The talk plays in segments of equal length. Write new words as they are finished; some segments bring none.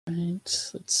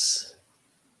It's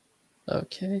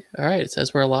okay. All right. It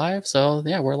says we're live. So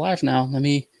yeah, we're live now. Let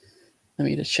me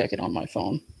just check it on my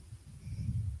phone.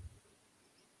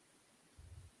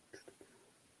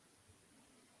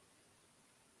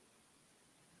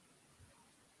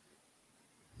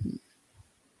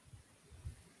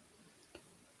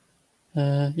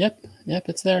 Yep,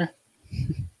 it's there.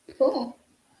 Cool.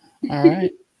 All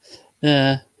right.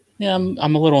 Yeah,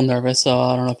 I'm a little nervous, so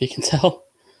I don't know if you can tell.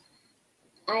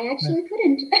 I actually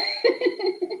couldn't.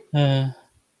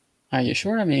 Are you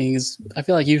sure? I mean, I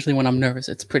feel like usually when I'm nervous,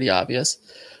 it's pretty obvious.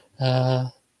 Nah,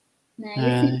 you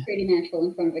Uh, seem pretty natural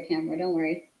in front of a camera. Don't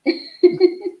worry.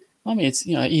 I mean, it's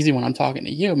easy when I'm talking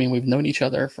to you. I mean, we've known each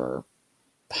other for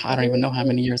I don't even know how 30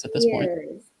 many years at this point.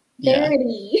 years. Yeah.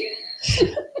 30.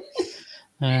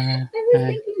 Uh, I was uh,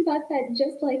 thinking about that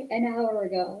just like an hour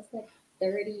ago. I was like,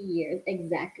 30 years.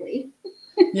 Exactly.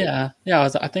 yeah.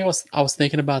 I was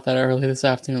thinking about that earlier this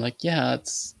afternoon. Like, yeah,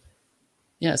 it's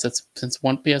since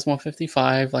one PS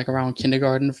 155, like around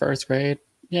kindergarten, first grade.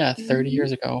 Yeah, 30 Hmm.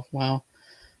 years ago. Wow.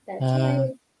 That's Uh,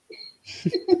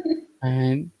 right.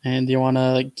 and do you want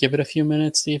to give it a few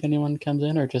minutes, see if anyone comes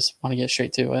in, or just want to get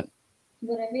straight to it?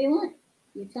 Whatever you want.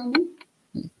 You tell me.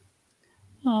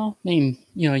 Oh, I mean,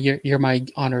 you're my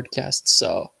honored guest,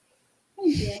 so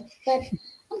Thank you. But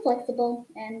I'm flexible.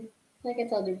 And like I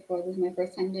told you before, this is my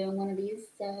first time doing one of these.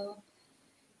 So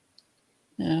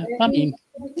yeah. whatever I you mean,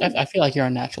 want. I feel like you're a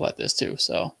natural at this too.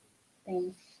 So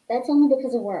Thanks. That's only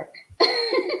because of work.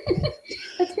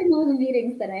 That's from all the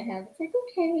meetings that I have. It's like,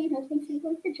 okay, thanks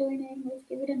everyone for joining. Let's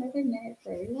give it another minute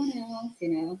for everyone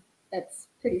else. That's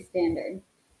pretty standard.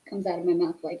 Comes out of my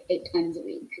mouth like 8 times a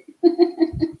week.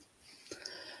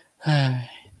 all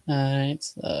right.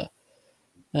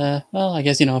 Well, I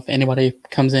guess if anybody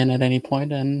comes in at any point,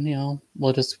 then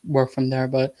we'll just work from there.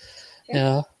 But Sure.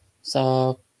 yeah,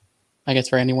 so I guess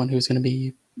for anyone who's going to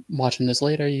be watching this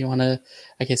later, you want to,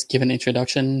 I guess, give an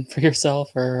introduction for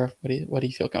yourself, or what do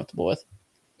you feel comfortable with?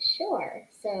 Sure.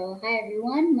 So, hi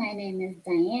everyone. My name is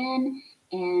Diane,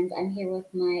 and I'm here with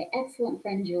my excellent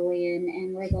friend Julian,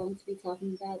 and we're going to be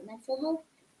talking about mental health.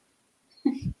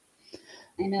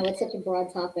 I know it's such a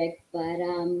broad topic, but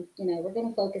we're going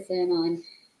to focus in on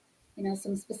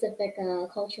some specific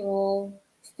cultural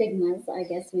stigmas, I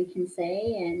guess we can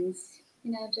say. And,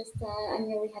 just I'm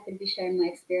really happy to be sharing my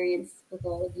experience with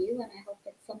all of you. And I hope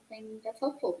it's something that's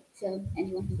helpful to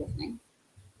anyone who's listening.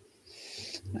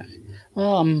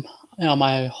 Um,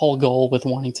 my whole goal with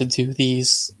wanting to do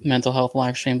these mental health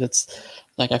live streams, it's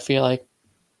like I feel like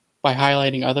by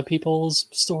highlighting other people's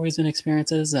stories and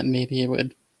experiences, that maybe it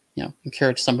would,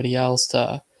 encourage somebody else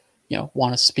to,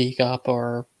 want to speak up,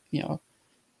 or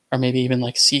maybe even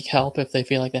like seek help if they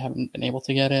feel like they haven't been able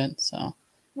to get it. So, and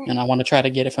Right. I want to try to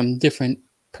get it from different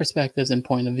perspectives and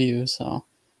point of view. So,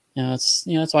 that's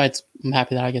why I'm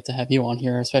happy that I get to have you on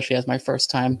here, especially as my first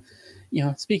time,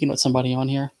 speaking with somebody on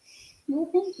here. Well,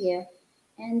 thank you.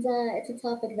 And it's a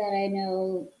topic that I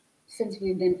know since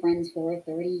we've been friends for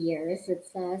 30 years.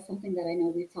 It's something that I know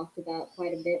we've talked about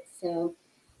quite a bit. So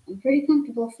I'm pretty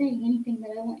comfortable saying anything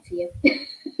that I want to you.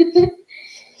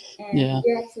 And Yeah.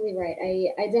 you're absolutely right.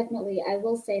 I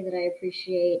will say that I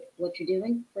appreciate what you're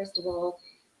doing, first of all,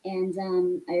 and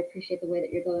I appreciate the way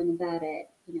that you're going about it.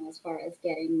 As far as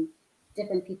getting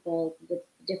different people with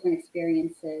different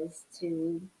experiences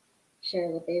to share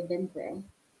what they've been through.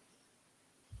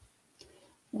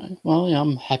 Well, yeah,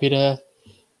 I'm happy to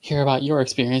hear about your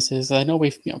experiences. I know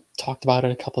we've talked about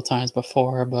it a couple times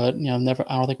before, but never.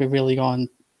 I don't think we've really gone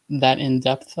that in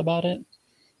depth about it.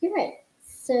 You're right.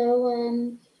 So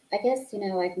I guess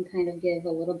I can kind of give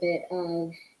a little bit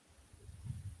of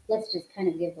let's just kind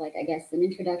of give like I guess an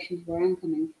introduction to where I'm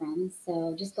coming from.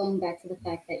 So just going back to the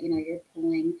fact that you're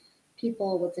pulling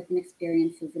people with different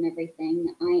experiences and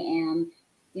everything. I am,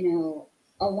 you know,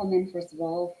 a woman first of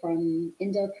all from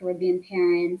Indo-Caribbean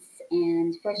parents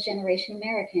and first generation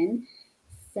American.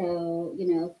 So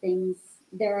things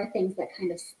there are things that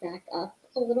kind of stack up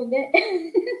a little bit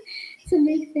to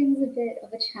make things a bit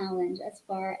of a challenge as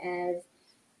far as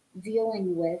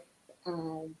dealing with.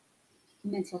 Uh,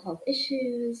 Mental health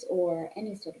issues or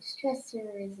any sort of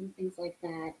stressors and things like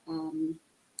that.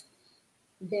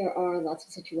 There are lots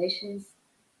of situations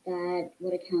that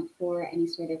would account for any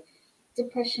sort of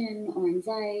depression or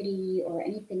anxiety or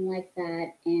anything like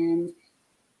that. And,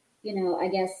 I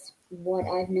guess what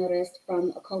I've noticed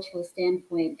from a cultural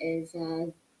standpoint is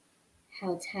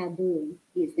how taboo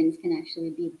these things can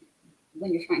actually be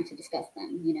when you're trying to discuss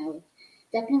them.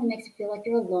 Definitely makes you feel like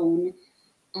you're alone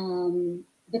um,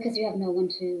 because you have no one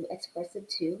to express it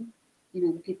to.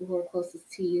 The people who are closest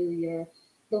to you,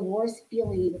 the worst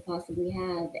feeling you could possibly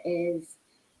have is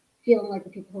feeling like the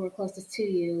people who are closest to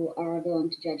you are going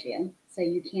to judge you. So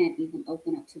you can't even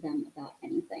open up to them about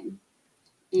anything.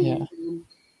 Yeah. And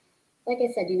like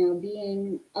I said,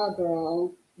 being a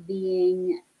girl,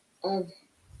 being of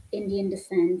Indian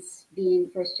descent, being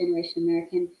first generation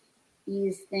American,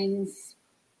 these things,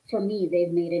 for me,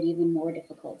 they've made it even more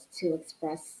difficult to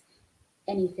express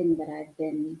anything that I've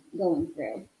been going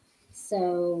through.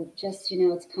 So, just,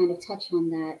 to kind of touch on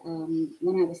that,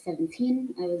 when I was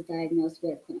 17, I was diagnosed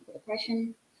with clinical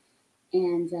depression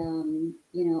and, on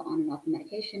and off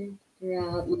medication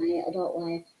throughout my adult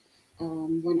life.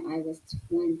 When I was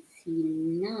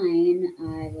 29,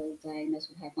 I was diagnosed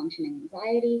with high functioning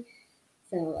anxiety.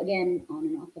 So, again, on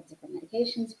and off of different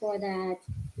medications for that.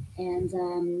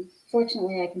 And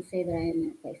fortunately, I can say that I am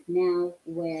in a place now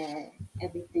where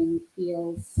everything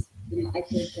feels, I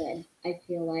feel good. I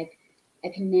feel like I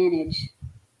can manage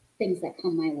things that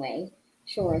come my way.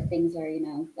 Sure, things are,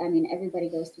 I mean, everybody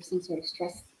goes through some sort of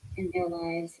stress in their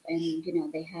lives, and,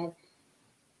 they have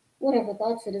whatever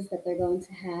thoughts it is that they're going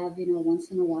to have, once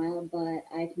in a while. But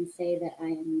I can say that I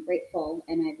am grateful,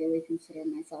 and I really consider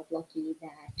myself lucky that,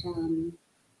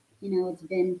 it's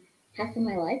been half of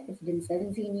my life, it's been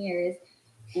 17 years,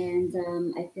 and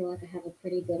I feel like I have a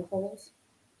pretty good hold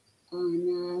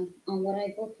on what I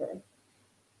go through.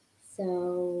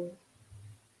 So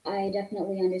I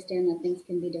definitely understand that things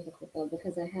can be difficult though,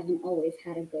 because I haven't always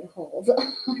had a good hold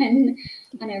on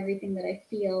everything that I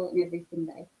feel and everything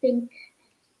that I think.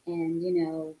 And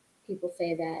people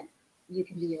say that you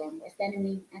can be your own worst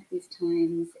enemy at these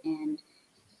times, and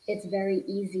it's very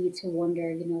easy to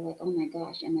wonder, like, oh my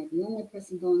gosh, am I the only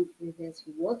person going through this?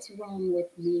 What's wrong with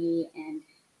me? And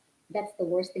that's the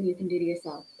worst thing you can do to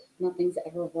yourself. Nothing's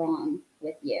ever wrong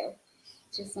with you.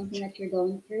 It's just something that you're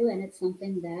going through, and it's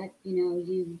something that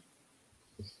you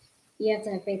have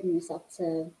to have faith in yourself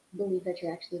to believe that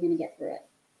you're actually going to get through it.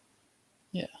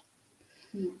 Yeah.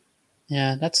 Yeah.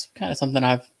 Yeah, that's kind of something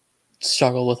I've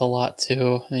struggled with a lot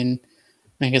too. I mean,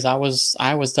 because I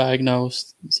was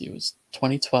diagnosed. Let's see, it was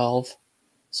 2012,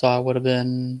 so I would have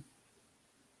been,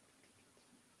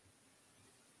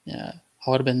 yeah, I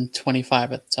would have been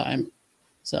 25 at the time.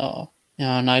 So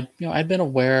and I'd been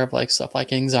aware of like stuff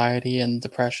like anxiety and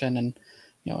depression and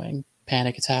and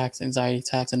panic attacks, anxiety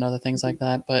attacks, and other things Mm-hmm. like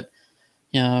that. But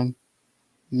you know,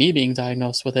 me being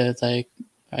diagnosed with it, it's like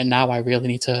now I really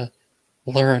need to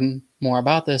learn more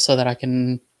about this so that I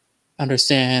can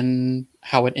understand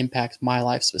how it impacts my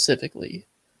life specifically.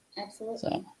 So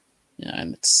Absolutely. yeah,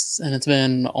 and it's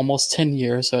been almost 10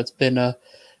 years, so it's been uh,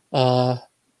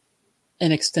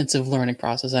 an extensive learning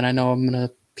process, and I know I'm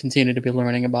gonna continue to be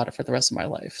learning about it for the rest of my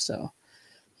life. So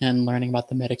and learning about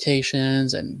the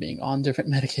medications and being on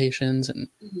different medications and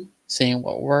Mm-hmm. seeing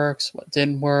what works, what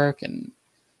didn't work, and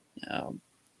you know,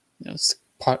 it's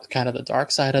part kind of the dark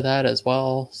side of that as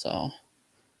well. So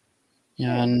Sure.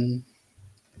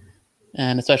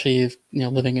 and especially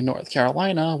living in North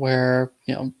Carolina, where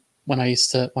when I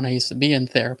used to be in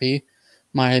therapy,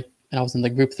 and I was in the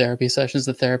group therapy sessions.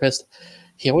 The therapist,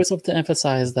 he always loved to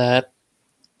emphasize that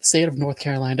the state of North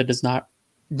Carolina does not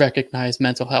recognize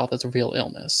mental health as a real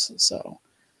illness. So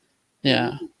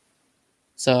yeah, Mm-hmm.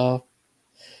 so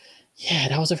yeah,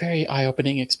 that was a very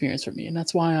eye-opening experience for me, and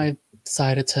that's why I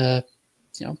decided to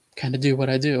kind of do what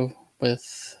I do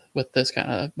with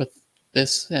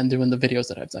this and doing the videos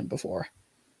that I've done before.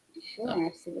 So Sure,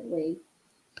 absolutely.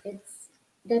 It's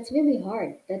that's really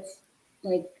hard. That's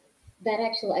like that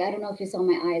actually. I don't know if you saw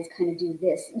my eyes kind of do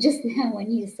this just now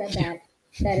when you said yeah,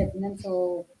 that if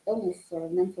mental illness or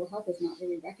mental health is not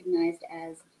really recognized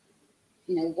as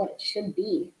what it should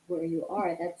be where you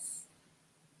are.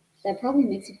 That probably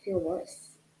makes you feel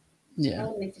worse. yeah,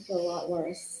 Probably makes you feel a lot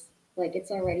worse. Like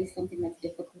it's already something that's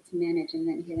difficult to manage, and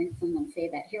then hearing someone say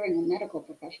that, hearing a medical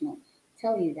professional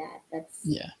tell you that's.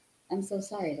 yeah, I'm so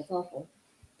sorry. That's awful.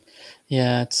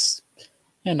 yeah. It's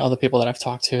and other people that I've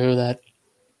talked to that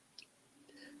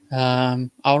I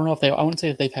don't know if I wouldn't say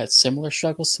that they've had similar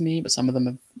struggles to me, but some of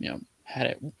them have had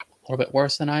it a little bit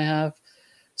worse than I have. Mm-hmm.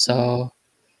 So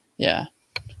yeah.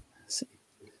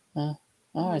 Uh,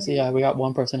 oh, I see. Yeah. We got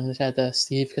one person in the chat,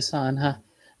 Steve Kassan. Huh?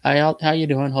 How you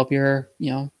doing? Hope you're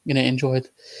gonna enjoy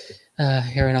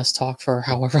hearing us talk for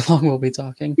however long we'll be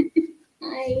talking.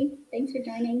 Hi. Thanks for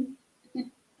joining.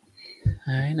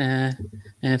 All right,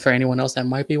 and for anyone else that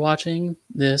might be watching,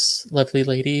 this lovely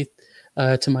lady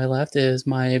to my left is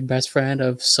my best friend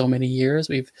of so many years.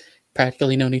 We've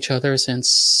practically known each other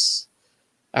since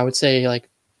I would say like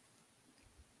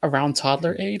around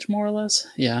toddler age, more or less.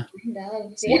 Yeah.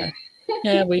 Love. So Yeah.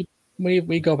 yeah,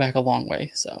 we go back a long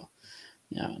way. So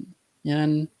yeah,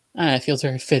 and it feels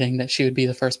very fitting that she would be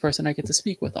the first person I get to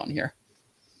speak with on here.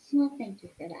 Well, thank you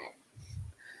for that.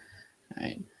 All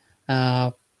right.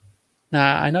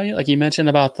 Now I know you mentioned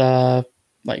about the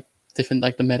like different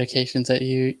like the medications that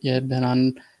you had been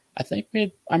on. I think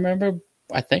I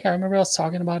remember us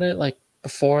talking about it like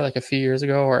before, like a few years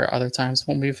ago, or other times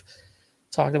when we've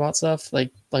talked about stuff.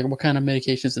 Like what kind of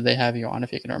medications did they have you on,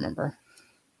 if you can remember?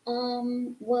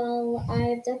 Well,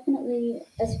 I've definitely,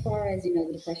 as far as the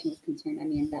depression was concerned, I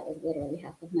mean, that was literally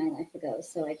half of my life ago,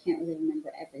 so I can't really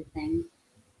remember everything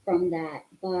from that.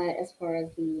 But as far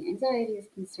as the anxiety is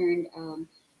concerned,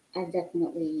 I've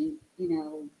definitely,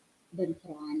 been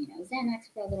put on,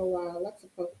 Xanax for a little while,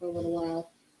 Lexapro for a little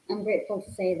while. I'm grateful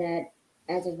to say that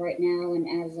as of right now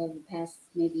and as of the past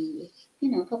maybe,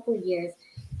 a couple of years,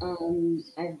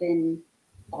 I've been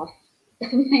off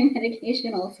my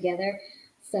medication altogether.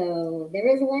 So there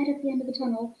is a light at the end of the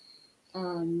tunnel.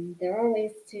 There are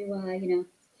ways to,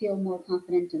 feel more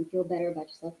confident and feel better about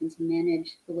yourself and to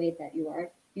manage the way that you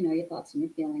are, your thoughts and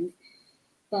your feelings.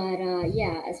 But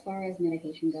yeah, as far as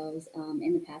medication goes,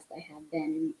 in the past I have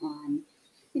been on,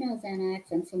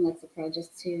 Xanax and some Lexapro,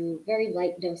 just to very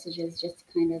light dosages, just to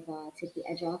kind of take the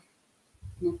edge off.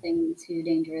 Nothing too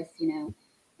dangerous.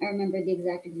 I remember the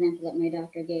exact example that my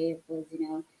doctor gave was,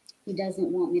 he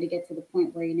doesn't want me to get to the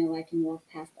point where, I can walk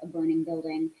past a burning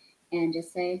building and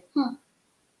just say, huh,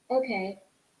 okay,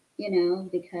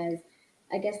 because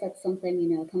I guess that's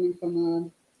something, coming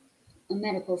from a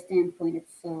medical standpoint,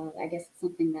 it's I guess it's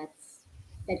something that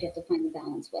you have to find the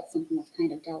balance with, something that's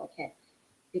kind of delicate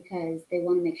because they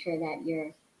want to make sure that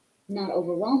you're not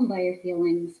overwhelmed by your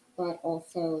feelings, but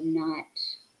also not,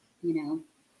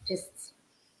 just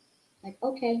like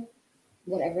okay,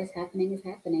 whatever is happening,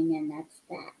 and that's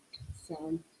that.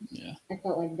 So Yeah. I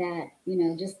felt like that,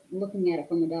 just looking at it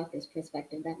from a doctor's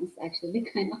perspective, that must actually be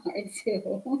kind of hard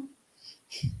too.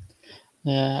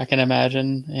 Yeah, I can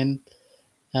imagine, and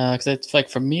because it's like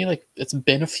for me, like it's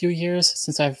been a few years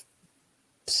since I've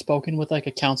spoken with like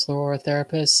a counselor or a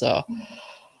therapist, so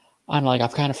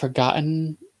I've kind of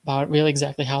forgotten about really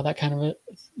exactly how that kind of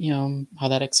how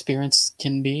that experience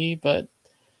can be, but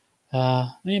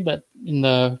but in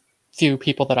the few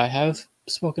people that I have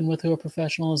spoken with who are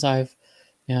professionals, I've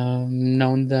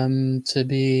known them to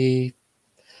be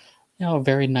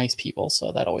very nice people,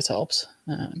 so that always helps.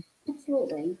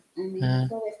 Absolutely. I mean, Uh,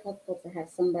 it's always helpful to have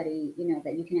somebody,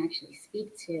 that you can actually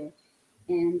speak to.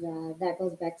 And that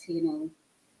goes back to,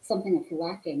 something that's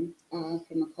lacking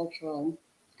from a cultural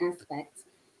aspect.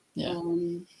 yeah,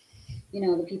 Um,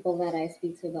 the people that I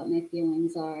speak to about my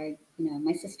feelings are,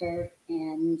 my sister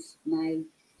and my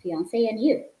fiance and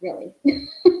you, really.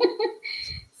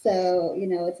 So,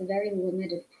 it's a very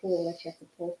limited pool that you have to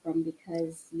pull from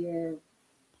because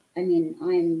I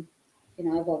mean,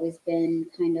 I've always been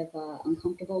kind of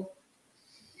uncomfortable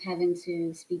having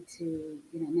to speak to,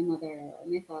 my mother or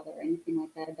my father or anything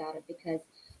like that about it because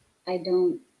I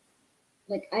don't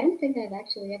I don't think I've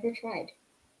actually ever tried.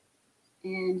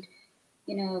 And,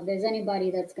 if there's anybody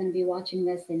that's going to be watching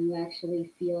this and you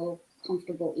actually feel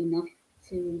comfortable enough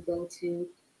to go to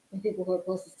the people who are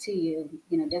closest to you,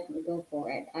 definitely go for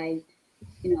it.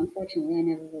 Unfortunately, I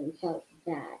never really felt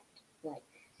that, like,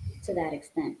 to that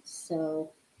extent.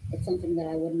 So it's something that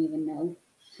I wouldn't even know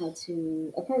how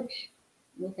to approach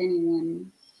with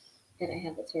anyone that I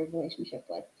have that sort of relationship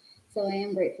with. So I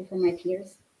am grateful for my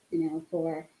peers,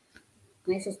 for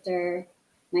my sister,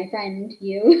 my friend,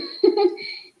 you,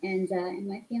 and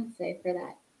my fiance for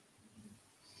that.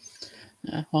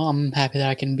 yeah. Well, I'm happy that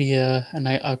I can be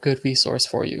a good resource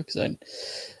for you because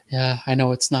I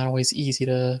know it's not always easy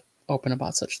to open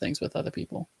about such things with other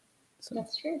people. So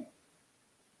That's true.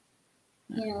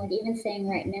 Like even saying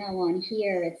right now on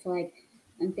here, it's like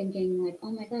I'm thinking like,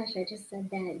 oh my gosh, I just said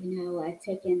that, I've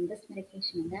taken this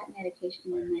medication and that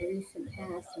medication in my recent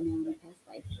past, in the past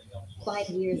like 5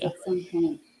 years yeah, at some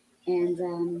point.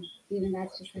 And even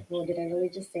that's just like, well, did I really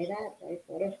just say that? Like,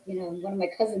 what if, one of my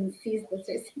cousins sees this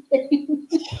or something?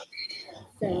 yeah,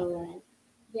 So,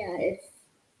 yeah,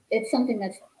 it's something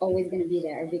that's always going to be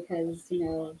there because,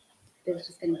 there's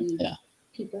just going to be yeah,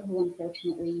 people who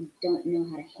unfortunately don't know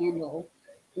how to handle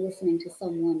listening to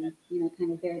someone,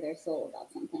 kind of bare their soul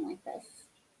about something like this.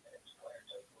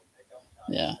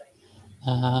 yeah.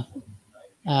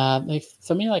 Uh, like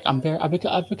for me, like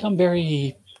I've become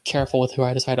very careful with who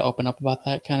I decide to open up about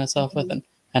that kind of stuff with, Mhm.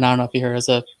 and I don't know if you hear as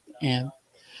a and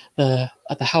the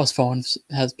house phone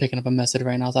has picking up a message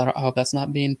right now. So I hope that's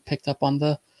not being picked up on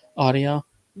the audio.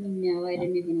 No, I Yeah,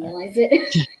 didn't even realize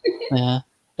it. yeah,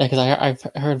 because I've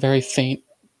heard very faint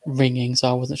ringing, so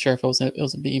I wasn't sure if it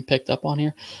was being picked up on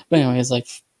here. But anyways, like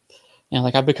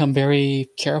like I've become very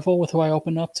careful with who I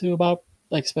open up to about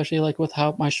like especially like with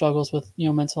how my struggles with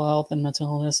mental health and mental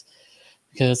illness,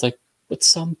 because like with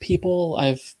some people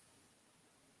I've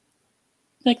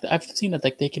seen that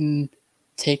like they can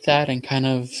take that and kind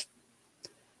of,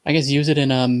 I guess, use it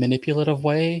in a manipulative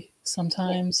way Yeah.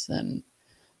 sometimes, and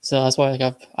so that's why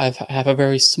like I have a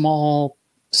very small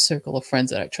circle of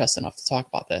friends that I trust enough to talk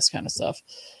about this kind of stuff,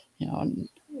 and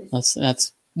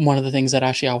that's one of the things that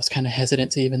actually I was kind of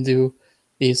hesitant to even do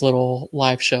these little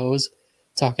live shows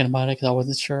talking about it, because I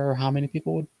wasn't sure how many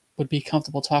people would be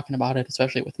comfortable talking about it,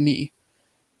 especially with me,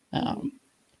 Mm-hmm. um,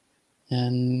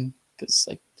 and because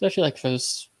like especially like for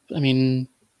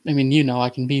I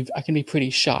can be pretty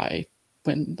shy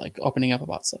when like opening up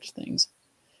about such things.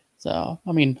 So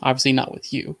I mean, obviously not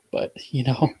with you, but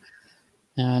Yeah.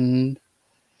 and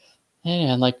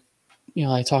like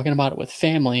like talking about it with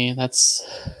family, that's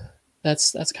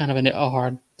kind of a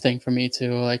hard thing for me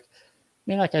to like.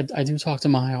 I mean, like I do talk to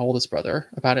my oldest brother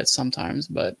about it sometimes,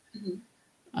 but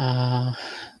Mm-hmm. uh,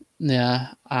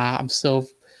 yeah, I'm still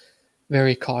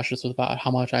very cautious about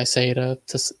how much I say to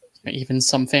even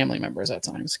some family members at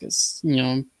times, because you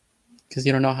don't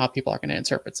know how people are going to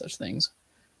interpret such things.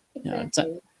 It's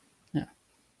Exactly. yeah,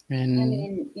 I and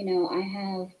mean, I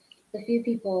have the few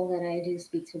people that I do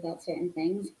speak to about certain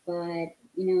things, but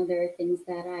there are things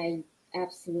that I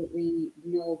absolutely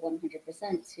know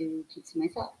 100% to keep to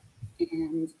myself.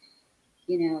 And,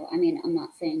 I mean, I'm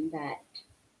not saying that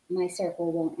my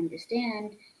circle won't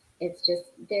understand. It's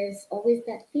just there's always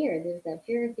that fear. There's that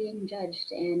fear of being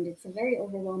judged, and it's a very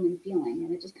overwhelming feeling,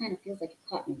 and it just kind of feels like you're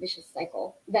caught in a vicious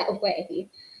cycle that way.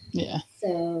 yeah.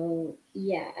 So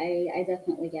yeah, I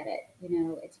definitely get it.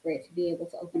 It's great to be able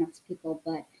to open up to people,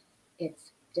 but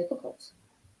it's difficult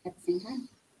at the same time.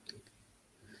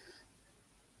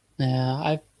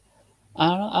 Yeah,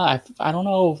 I don't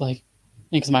know, like,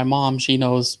 because my mom, she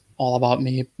knows all about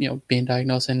me, being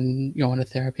diagnosed and going to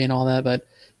therapy and all that. But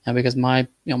because my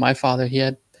father,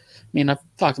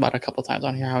 I've talked about it a couple times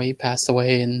on here how he passed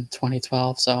away in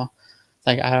 2012. So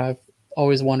like I've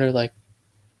always wondered, like,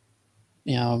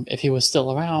 if he was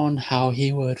still around, how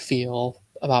he would feel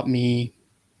about me,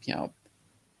 you know,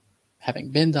 having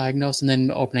been diagnosed and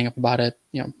then opening up about it,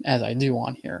 as I do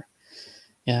on here.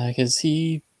 Yeah, because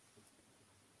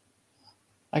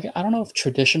I don't know if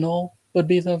traditional would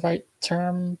be the right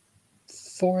term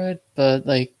for it, but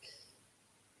like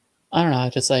I don't know,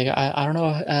 just like I don't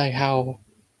know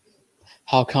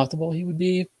how comfortable he would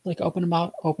be like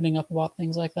opening up about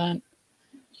things like that.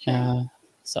 Sure. Yeah.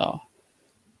 So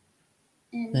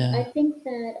And I yeah, think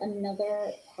that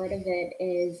another part of it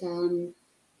is the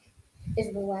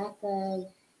lack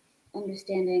of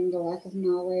understanding, the lack of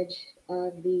knowledge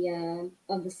of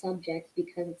the subject,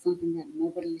 because it's something that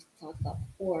nobody used to talk about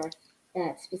before.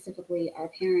 That specifically our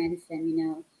parents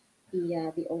and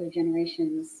the older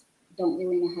generations don't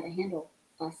really know how to handle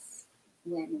us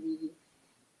when we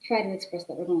try to express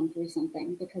that we're going through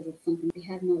something, because it's something they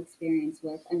have no experience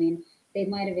with. I mean, they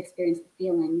might have experienced the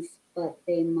feelings, but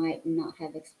they might not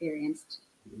have experienced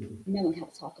knowing how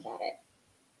to talk about it,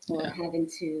 or yeah, having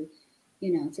to,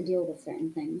 to deal with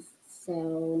certain things.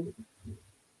 So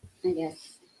I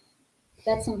guess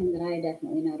that's something that I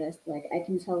definitely noticed. Like, I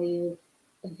can tell you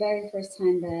the very first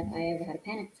time that I ever had a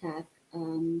panic attack,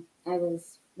 I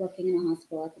was working in a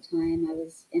hospital at the time. I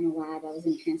was in a lab, I was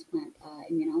in a transplant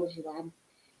immunology lab,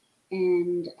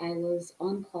 and I was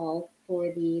on call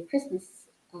for the Christmas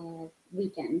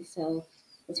weekend. So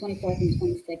the 24th and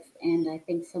 26th, and I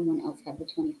think someone else had the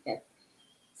 25th.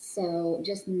 So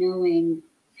just knowing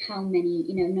how many,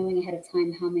 knowing ahead of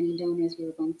time how many donors we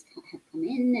were going to have come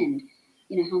in, and,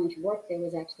 how much work there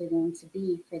was actually going to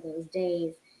be for those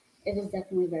days, it was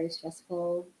definitely a very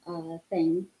stressful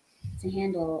thing to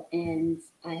handle. And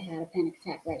I had a panic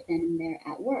attack right then and there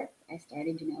at work. I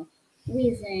started,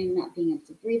 wheezing, not being able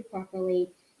to breathe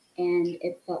properly. And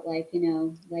it felt like,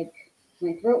 like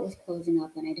my throat was closing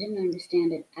up, and I didn't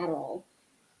understand it at all.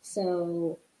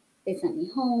 So they sent me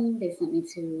home. They sent me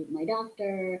to my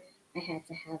doctor. I had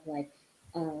to have like,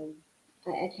 uh,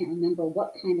 I can't remember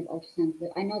what kind of ultrasound, but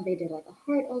I know they did like a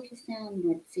heart ultrasound in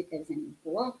order to see if there was any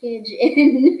blockage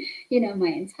in, my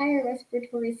entire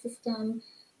respiratory system.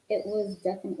 It was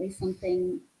definitely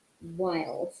something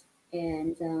wild.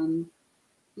 And,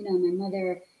 my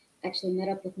mother actually met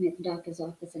up with me at the doctor's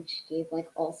office, and she gave like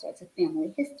all sorts of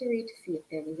family history to see if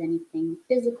there was anything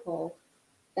physical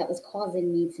that was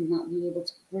causing me to not be able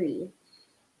to breathe.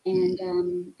 And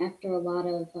mm, after a lot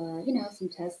of, some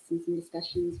tests and some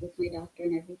discussions with my doctor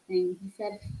and everything, he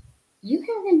said, "You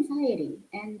have anxiety,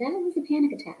 and that was a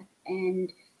panic attack."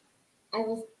 And I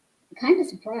was kind of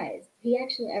surprised.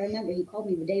 I remember he called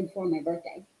me the day before my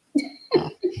birthday.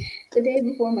 oh, the day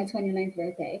before my 29th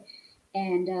birthday.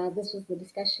 And this was the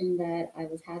discussion that I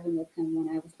was having with him when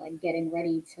I was like getting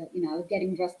ready to, I was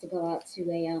getting dressed to go out to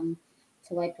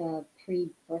like a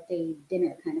pre-birthday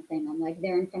dinner kind of thing. I'm like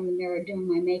there in front of the mirror doing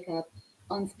my makeup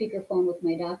on speakerphone with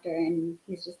my doctor, and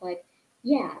he's just like,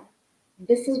 "Yeah,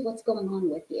 this is what's going on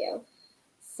with you."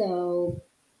 So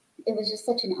it was just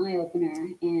such an eye opener,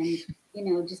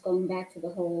 and just going back to the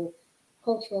whole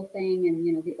cultural thing, and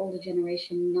the older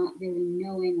generation not really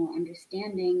knowing or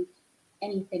understanding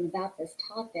anything about this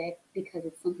topic because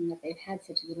it's something that they've had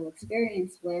such little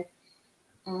experience with.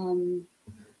 um,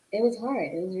 it was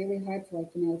hard. It was really hard to like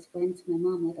explain to my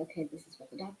mom like, okay, this is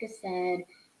what the doctor said,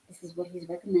 this is what he's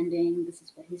recommending, this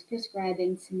is what he's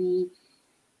prescribing to me.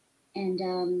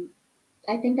 And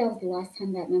I think that was the last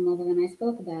time that my mother and I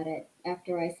spoke about it,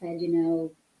 after I said,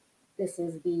 this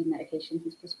is the medication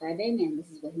he's prescribing and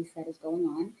this is what he said is going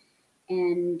on.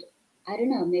 And I don't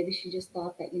know, maybe she just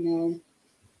thought that,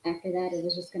 after that it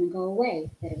was just going to go away,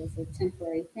 that it was a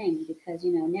temporary thing, because,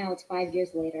 now it's 5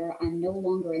 years later. I'm no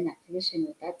longer in that position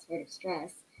with that sort of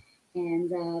stress.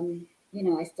 And,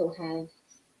 I still have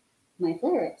my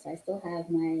flare ups, I still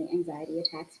have my anxiety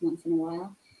attacks once in a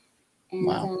while. And,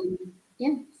 Wow.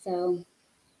 yeah, so,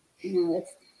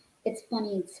 it's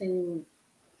funny to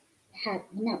have,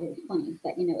 not really funny,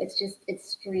 but it's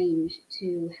strange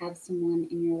to have someone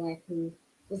in your life who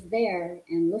was there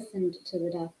and listened to the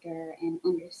doctor and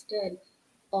understood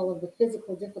all of the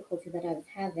physical difficulty that I was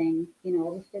having,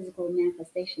 all the physical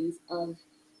manifestations of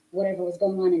whatever was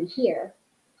going on in here.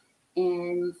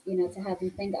 And, to have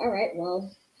them think, all right, well,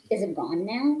 is it gone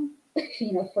now?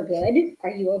 For good? Are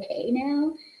you okay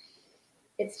now?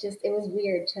 It's just, it was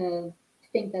weird to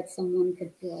think that someone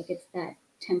could feel like it's that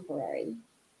temporary.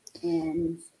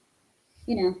 And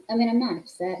I mean, I'm not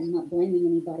upset, I'm not blaming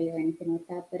anybody or anything like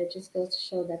that, but it just goes to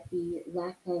show that the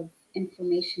lack of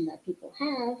information that people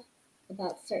have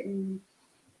about certain,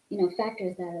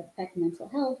 factors that affect mental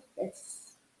health,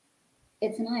 it's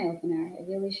an eye opener. It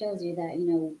really shows you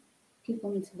that,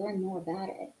 people need to learn more about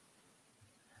it.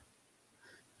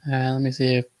 Let me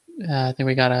see if I think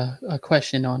we got a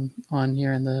question on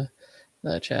here in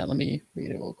the chat. Let me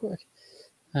read it real quick.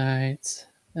 All right.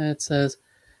 It says,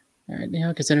 all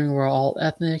right, considering we're all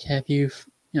ethnic, have you,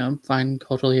 find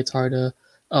culturally it's hard to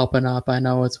open up? I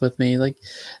know it's with me. Like,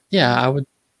 yeah, Mm. I would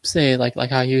say like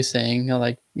how you saying,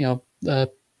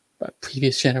 the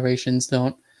previous generations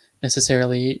don't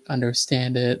necessarily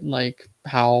understand it like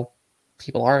how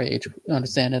people our age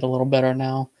understand it a little better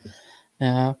now.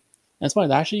 Yeah, that's why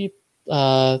actually.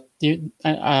 Do you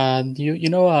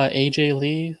know AJ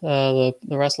Lee, the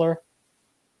wrestler?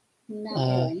 Not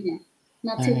Uh, really,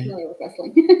 not too I, familiar with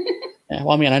wrestling. yeah,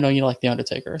 well, I mean, I know you like the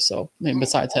Undertaker, so I mean, I,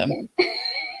 besides him, okay.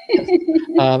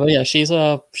 but yeah, she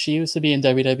used to be in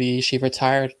WWE. She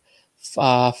retired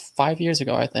 5 years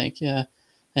ago, I think. Yeah,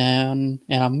 and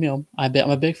I'm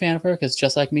a big fan of her because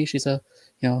just like me, she's a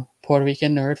Puerto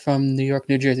Rican nerd from New York,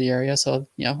 New Jersey area. So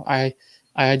I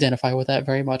identify with that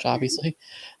very much, obviously.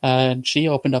 And she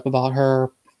opened up about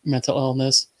her mental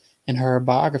illness in her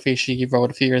biography she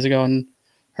wrote a few years ago, and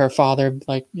her father,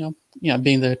 like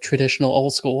being the traditional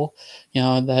old school,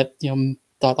 that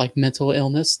thought like mental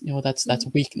illness, that's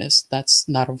weakness, that's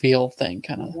not a real thing,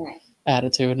 kind of Right.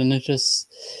 attitude, and it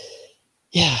just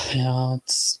yeah,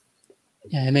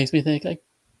 it makes me think like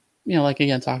like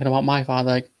again talking about my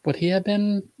father, like would he have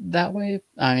been that way?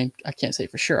 I mean, I can't say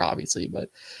for sure, obviously, but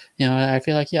I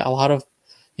feel like yeah, a lot of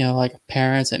like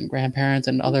parents and grandparents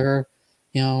and other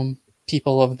you know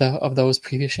people of those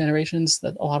previous generations,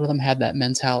 that a lot of them had that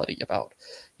mentality about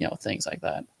things like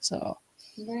that. So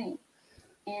Right.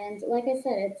 And like I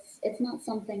said, it's not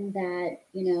something that,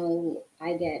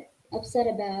 I get upset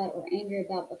about or angry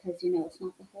about, because, it's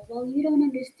not the whole, well, you don't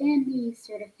understand me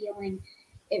sort of feeling.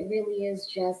 It really is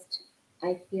just,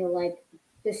 I feel like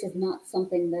this is not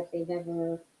something that they've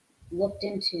ever looked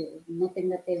into, nothing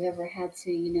that they've ever had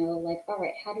to, like, all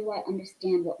right, how do I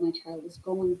understand what my child is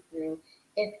going through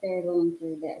if they're going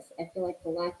through this? I feel like the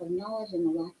lack of knowledge and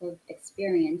the lack of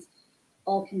experience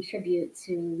all contribute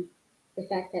to the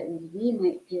fact that we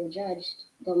might feel judged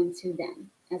going to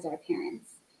them as our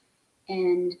parents.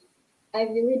 And I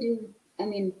really do, I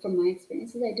mean, from my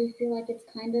experiences, I do feel like it's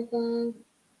kind of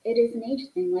it is an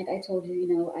age thing. Like I told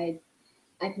you,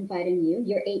 I confide in you.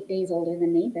 You're 8 days older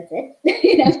than me. That's it,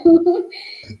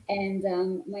 And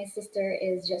my sister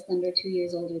is just under 2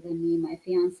 years older than me. My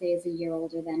fiance is a year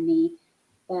older than me.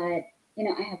 But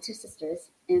I have two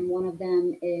sisters, and one of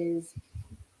them is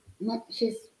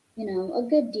she's a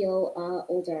good deal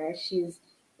older. She's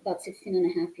about 16 and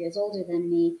a half years older than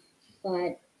me,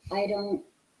 but I don't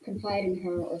confide in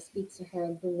her or speak to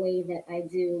her the way that I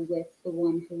do with the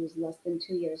one who's less than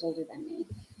 2 years older than me.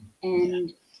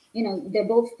 And, you know, they're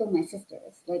both still my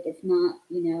sisters. Like, it's not,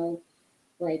 you know,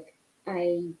 like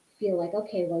I feel like,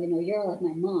 okay, well, you know, you're like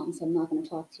my mom, so I'm not going to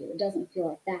talk to you. It doesn't feel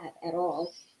like that at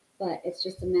all. But it's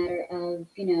just a matter of,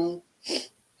 you know,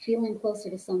 feeling closer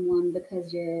to someone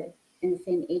because you're in the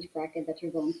same age bracket, that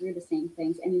you're going through the same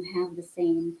things and you have the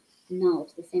same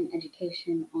knowledge, the same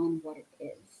education on what it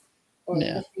is, or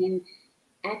Yeah. the same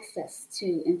access to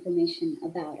information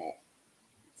about it.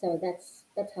 So that's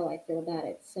how I feel about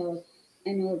it. So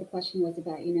I know the question was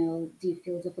about, you know, do you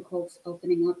feel difficult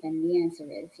opening up? And the answer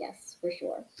is yes, for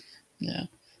sure. Yeah.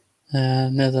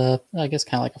 And there's I guess,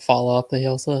 kind of like a follow up that he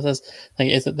also says, like,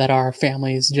 is it that our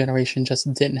family's generation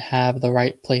just didn't have the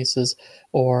right places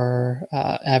or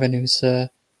avenues to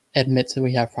admit that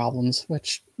we have problems?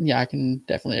 Which, yeah, I can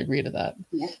definitely agree to that.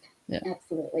 Yep, Yeah.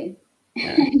 absolutely.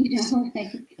 Yeah. You know,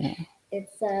 like Yeah.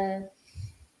 it's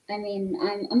I mean,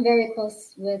 I'm very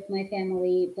close with my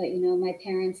family, but you know, my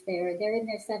parents, they're in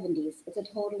their 70s. It's a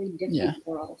totally Yeah. different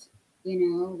world. You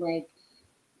know, like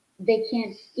they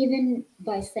can't, even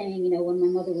by saying, you know, when my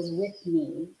mother was with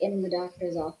me in the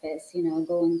doctor's office, you know,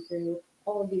 going through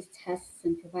all of these tests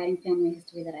and providing family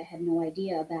history that I had no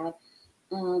idea about.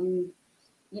 Um,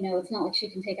 you know, it's not like she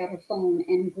can take out her phone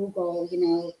and Google, you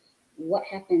know, what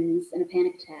happens in a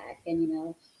panic attack, and, you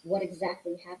know, what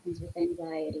exactly happens with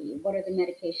anxiety, what are the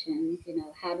medications, you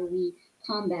know, how do we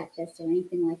combat this or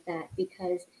anything like that,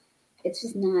 because it's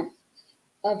just not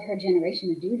of her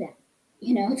generation to do that,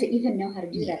 you know, to even know how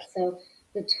to do Yeah. that. So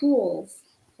the tools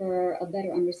for a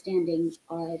better understanding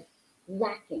are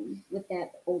lacking with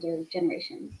that older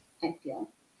generation, I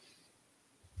feel.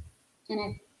 And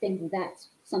I think that's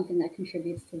something that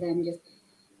contributes to them just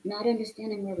not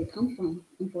understanding where we come from,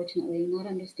 unfortunately, not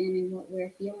understanding what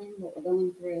we're feeling, what we're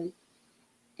going through,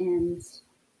 and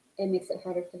it makes it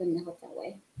harder for them to help that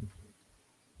way.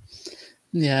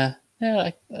 Yeah.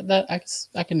 Yeah.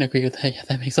 I can agree with that. Yeah,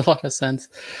 that makes a lot of sense.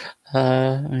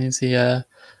 Let me see. Uh,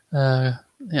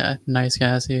 yeah, nice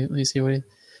guy. Let me see what he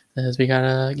says. We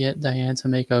gotta get Diane to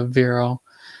make a Vero.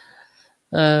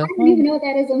 I don't Well, even know what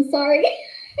that is. I'm sorry.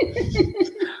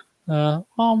 well,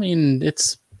 I mean,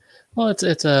 it's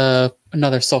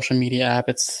another social media app.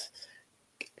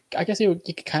 I guess you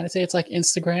could kind of say it's like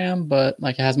Instagram, but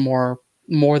like it has more.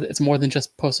 It's more than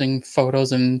just posting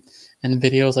photos and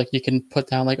videos. Like you can put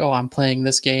down like, oh, I'm playing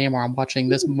this game, or I'm watching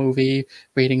this movie,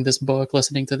 reading this book,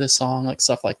 listening to this song, like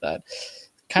stuff like that.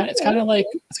 Okay. It's kind of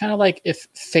like if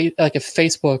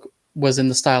Facebook was in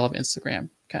the style of Instagram,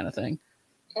 kind of thing.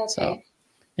 So Okay.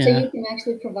 So yeah, you can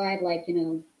actually provide, like, you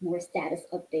know, more status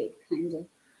update kinds of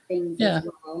things as yeah,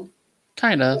 well.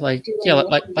 kind of Like like, yeah, doing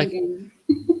what you're reading.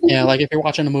 yeah, like if you're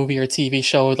watching a movie or a TV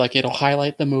show, like it'll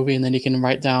highlight the movie, and then you can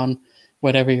write down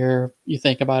whatever you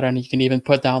think about it, and you can even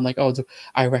put down like, oh,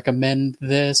 I recommend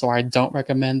this, or I don't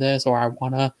recommend this, or I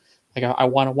want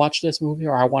to watch this movie,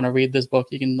 or I want to read this book.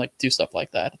 You can like do stuff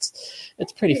like that. It's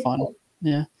That's pretty pretty fun. cool.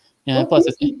 Yeah, yeah. Well, Plus,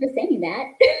 thank you for saying that.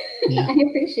 yeah, I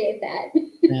appreciate that.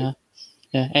 yeah,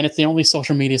 yeah, and it's the only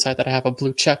social media site that I have a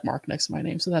blue check mark next to my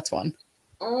name, so that's fun.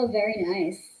 Oh, very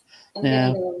nice. I'm gonna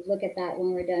Yeah, go look at that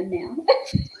when we're done now.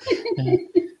 yeah,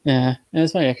 yeah. And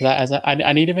it's funny because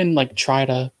I need to even like try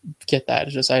to get that.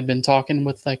 It's just I'd been talking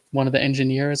with like one of the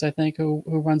engineers, I think, who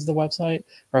runs the website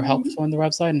or helps Mhm. run the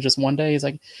website, and just one day he's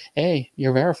like, "Hey,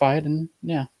 you're verified," and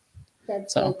yeah,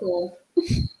 That's so so cool.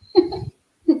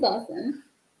 That's awesome.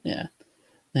 yeah,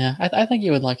 yeah. I think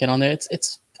you would like it on there.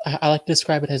 I like to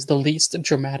describe it as the least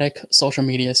dramatic social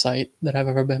media site that I've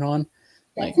ever been on.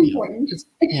 Like, That's important.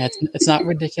 it's not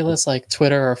ridiculous like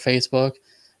Twitter or Facebook.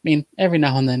 I mean, every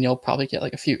now and then you'll probably get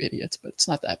like a few idiots, but it's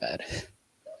not that bad.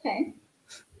 Okay.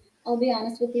 I'll be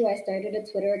honest with you, I started a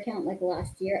Twitter account like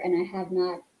last year and I have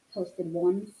not posted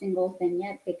one single thing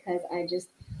yet because I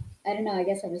don't know, I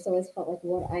guess I just always felt like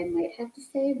what I might have to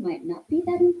say might not be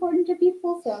that important to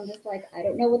people. So I'm just like, I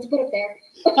don't know what to put up there.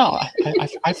 No,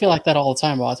 I feel like that all the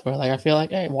time about Twitter. Like I feel like,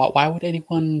 hey, why would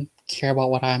anyone care about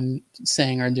what I'm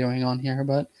saying or doing on here?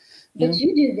 But you But know,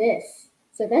 you do this.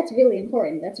 So that's really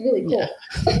important. That's really yeah,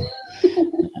 cool.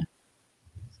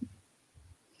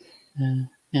 yeah,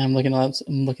 yeah. I'm looking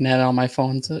at it on my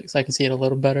phone so I can see it a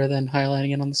little better than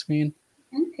highlighting it on the screen.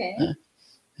 Okay. Uh,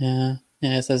 yeah,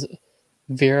 yeah. It says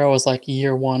Vero was like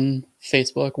year one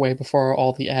Facebook, way before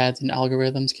all the ads and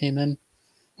algorithms came in.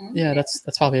 Yeah, Okay.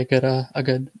 that's probably a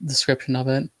good description of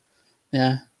it.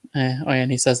 Yeah. Oh, yeah,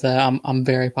 and he says that I'm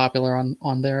very popular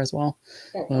on there as well.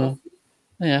 That's Uh, awesome.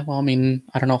 yeah, well, I mean,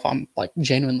 I don't know if I'm like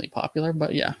genuinely popular,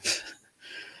 but yeah.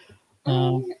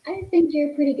 Um, I think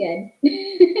you're pretty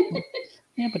good.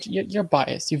 Yeah, but you're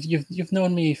biased. You've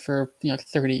known me for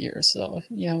 30 years, so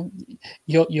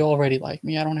you already like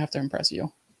me. I don't have to impress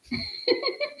you.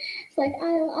 It's like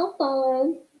I'll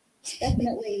follow,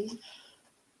 definitely.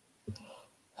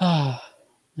 Yeah.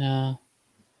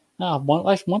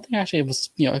 One thing actually was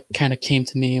kind of came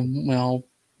to me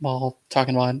while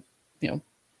talking about the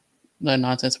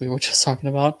nonsense we were just talking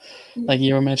about. Mm-hmm. Like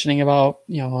you were mentioning about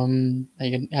that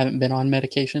you haven't been on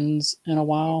medications in a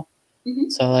while. Mm-hmm.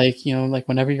 So like like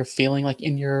whenever you're feeling like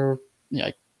in your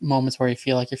like moments where you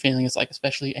feel like your feeling is like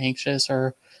especially anxious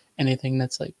or anything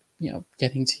that's like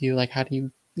getting to you, like how do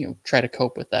you try to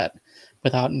cope with that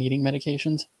without needing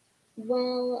medications?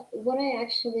 Well, what I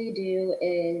actually do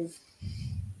is,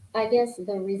 I guess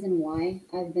the reason why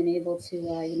I've been able to,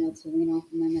 to wean off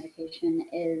of my medication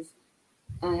is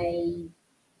I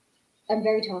I'm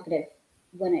very talkative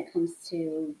when it comes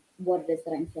to what it is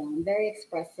that I'm feeling. I'm very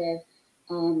expressive.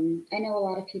 I know a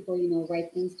lot of people,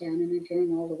 write things down in a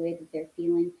journal the way that they're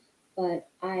feeling, but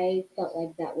I felt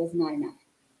like that was not enough.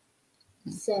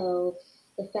 So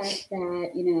the fact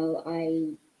that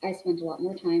I spent a lot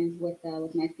more time with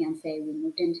my fiance, we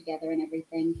moved in together and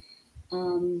everything.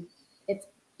 It's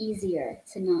easier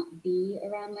to not be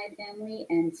around my family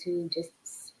and to just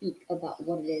speak about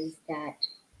what it is that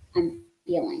I'm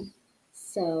feeling.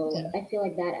 So Yeah. I feel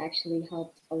like that actually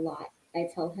helped a lot. I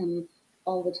tell him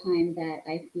all the time that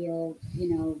I feel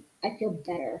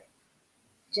better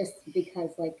just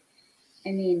because, like, I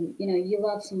mean, you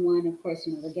love someone, of course,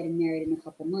 we're getting married in a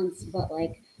couple months, but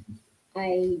like,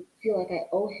 I feel like I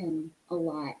owe him a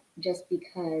lot just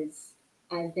because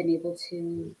I've been able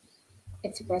to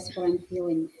express what I'm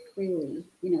feeling freely,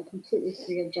 completely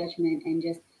free of judgment. And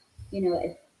just,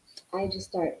 if I just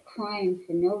start crying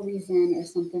for no reason or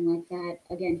something like that,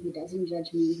 again, he doesn't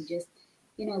judge me. He just,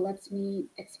 lets me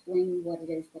explain what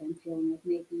it is that I'm feeling. Like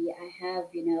maybe I have,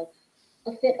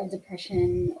 a fit of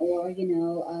depression or,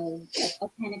 a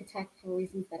panic attack for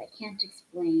reasons that I can't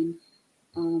explain.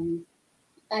 Um,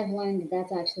 I've learned that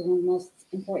that's actually one of the most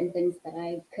important things that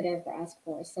I could ever ask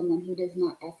for, is someone who does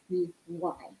not ask me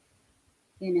why.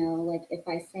 Like if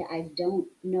I say I don't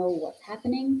know what's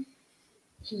happening,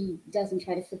 he doesn't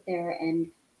try to sit there and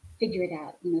figure it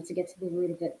out, to get to the root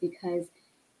of it, because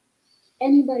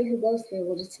anybody who goes through it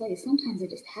will just tell you sometimes it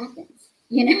just happens.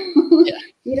 Yeah.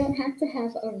 You don't have to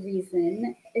have a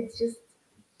reason. It's just,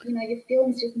 your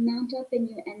feelings just mount up in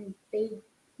you and they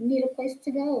need a place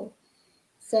to go.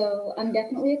 So I'm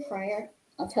definitely a crier.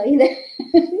 I'll tell you that.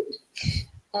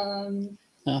 um,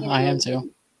 I am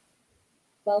too.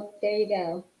 well, there you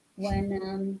go.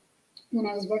 When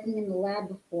I was working in the lab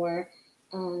before,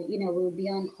 we would be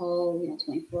on call,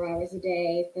 24 hours a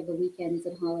day for the weekends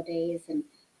and holidays and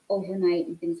overnight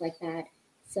and things like that.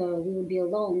 So we would be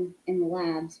alone in the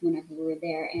labs whenever we were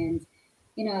there. And,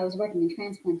 I was working in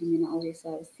transplant immunology, so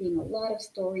I was seeing a lot of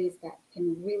stories that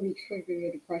can really trigger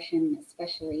your depression,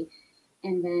 especially.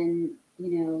 And then,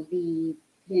 the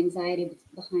anxiety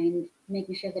behind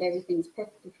making sure that everything is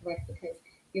perfectly correct because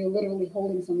you're literally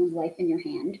holding someone's life in your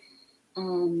hand.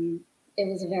 It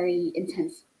was a very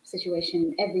intense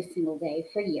situation every single day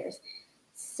for years.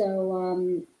 So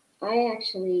and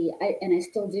I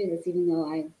still do this even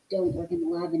though I don't work in the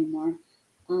lab anymore.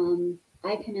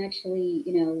 I can actually,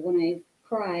 when I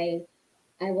cry,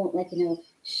 I won't like,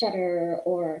 shudder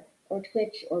or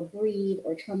twitch or breathe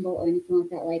or tremble or anything like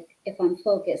that. Like if I'm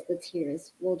focused, the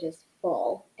tears will just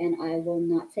fall and I will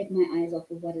not take my eyes off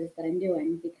of what it is that I'm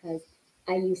doing because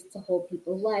I used to hold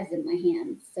people's lives in my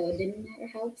hands. So it didn't matter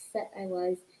how upset I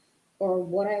was or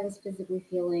what I was physically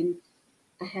feeling,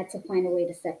 I had to find a way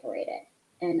to separate it.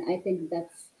 And I think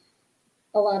that's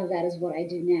a lot of that is what I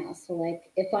do now. So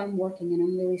like if I'm working and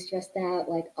I'm really stressed out,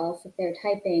 like I'll sit there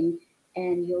typing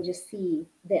and you'll just see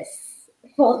this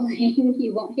falling.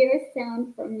 You won't hear a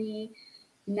sound from me,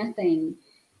 nothing.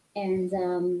 And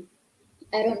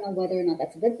I don't know whether or not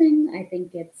that's a good thing. I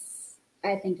think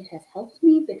it has helped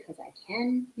me because I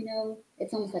can,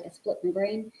 it's almost like I split my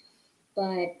brain.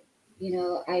 But,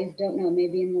 I don't know,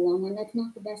 maybe in the long run that's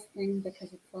not the best thing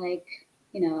because it's like,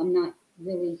 I'm not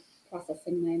really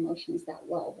processing my emotions that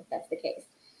well, if that's the case.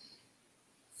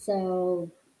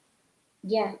 So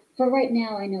yeah, for right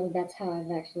now I know that's how I've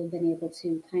actually been able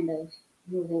to kind of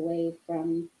move away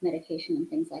from medication and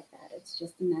things like that. It's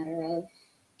just a matter of,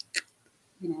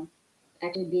 you know,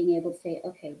 actually being able to say,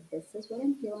 okay, this is what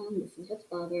I'm feeling, this is what's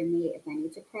bothering me. If I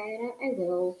need to cry it out, I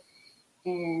will.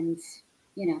 And,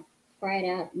 you know, cry it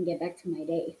out and get back to my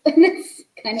day. That's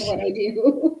kind of what I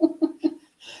do.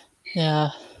 Yeah,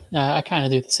 yeah, I kind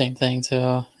of do the same thing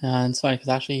too. And it's funny because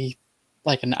actually,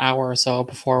 like an hour or so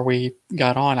before we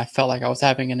got on, I felt like I was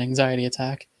having an anxiety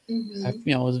attack. I,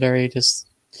 Hmm. was very just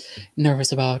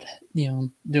nervous about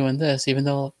doing this, even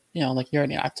though like you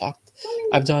already I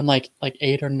I've done like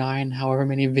 8 or 9, however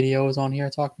many videos on here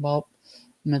talk about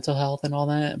mental health and all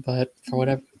that. But for mean,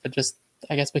 whatever, but just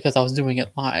I guess because I was doing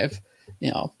it live,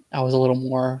 I was a little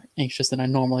more anxious than I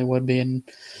normally would be, and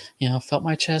felt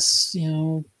my chest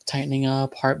tightening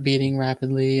up, heart beating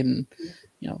rapidly, and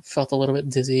felt a little bit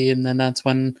dizzy. And then that's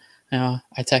when I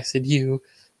texted you,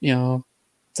 to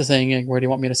saying, where do you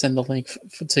want me to send the link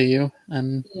to you?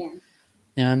 And yeah.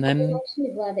 and I was then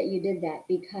actually glad that you did that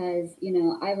because,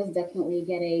 I was definitely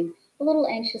getting a little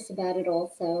anxious about it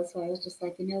also. So I was just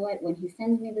like, you know what? When he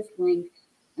sends me this link,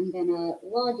 I'm gonna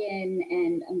log in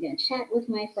and I'm gonna chat with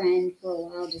my friend for a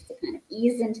while just to kind of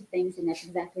ease into things. And that's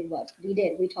exactly what we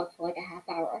did. We talked for like a half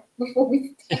hour before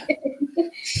we yeah, started.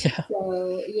 yeah,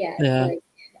 So yeah, it's yeah, like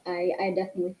I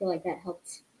definitely feel like that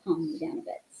helped calm me down a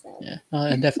bit. So yeah.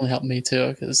 It definitely helped me too,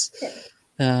 because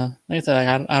good. like I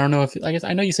said, I don't know if I guess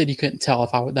I know you said you couldn't tell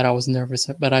if that I was nervous,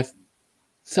 but I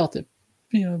felt it,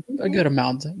 a Okay. good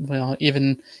amount. Well,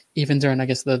 even during I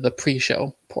guess the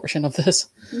pre-show portion of this.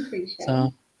 I'm pretty sure.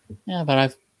 So yeah, but I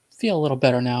feel a little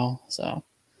better now. So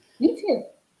Me too.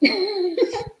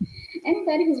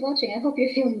 Anybody who's watching, I hope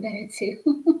you're feeling better too.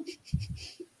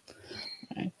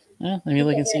 right. Yeah, let me Hope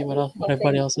look that and we're see at least what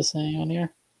everybody helping. else is saying on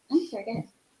here. I'm sorry, go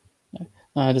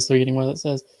ahead. Just reading what it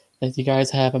says. That you guys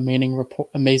have amazing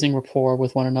rapport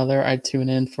with one another. I'd tune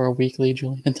in for a weekly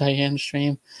Julian and Diane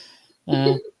stream.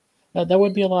 Uh, that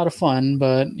would be a lot of fun,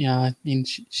 but yeah, I mean,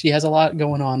 she has a lot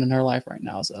going on in her life right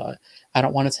now, so I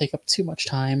don't want to take up too much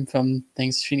time from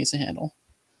things she needs to handle.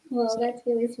 Well, So that's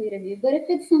really sweet of you. But if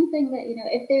it's something that,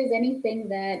 if there's anything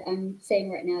that I'm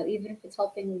saying right now, even if it's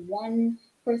helping one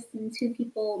person, two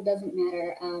people, doesn't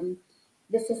matter.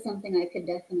 This is something I could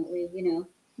definitely,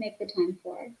 make the time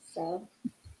for. So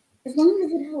as long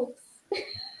as it helps.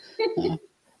 uh,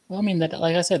 well, I mean, that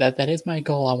like I said, that is my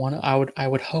goal. I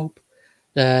would hope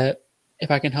that if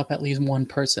I can help at least one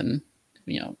person,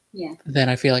 you know, Yeah, then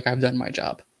I feel like I've done my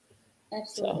job. So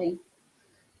absolutely.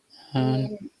 I um,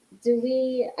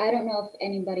 mean, I don't know if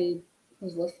anybody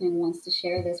who's listening wants to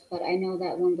share this, but I know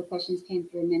that one of the questions came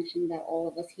through mentioned that all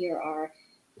of us here are,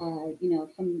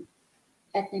 from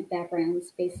ethnic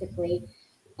backgrounds, basically.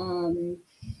 Um,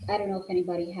 I don't know if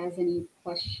anybody has any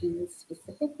questions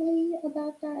specifically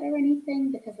about that or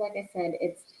anything, because like I said,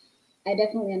 I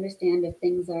definitely understand if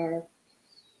things are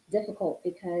difficult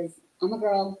because I'm a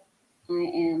girl. I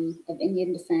am of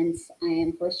Indian descent. I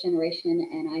am first generation,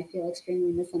 and I feel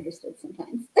extremely misunderstood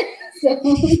sometimes. So,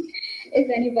 if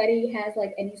anybody has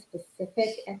like any specific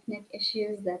ethnic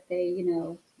issues that they,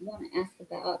 want to ask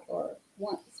about or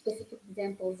want specific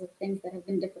examples of things that have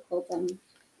been difficult, I'm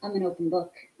an open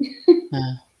book.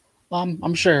 uh, well,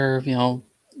 I'm sure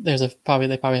they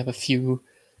probably have a few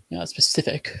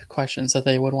specific questions that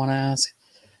they would want to ask.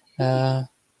 Uh,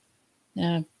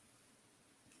 yeah,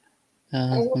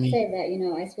 I let will me. say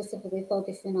that, I specifically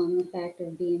focus in on the fact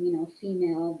of being,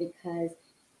 female because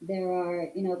there are,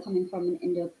 coming from an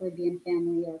Indo Caribbean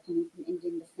family or coming from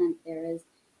Indian descent, there is,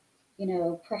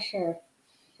 pressure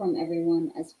from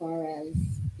everyone as far as,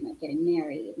 getting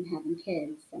married and having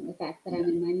kids. And the fact that I'm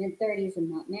in my mid 30s and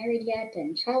not married yet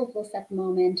and childless at the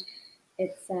moment,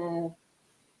 it's, uh,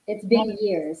 it's Well, been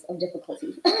years of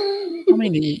difficulty. I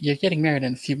mean, you're getting married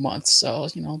in a few months, so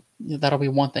that'll be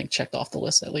one thing checked off the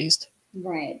list at least.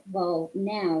 Right. Well,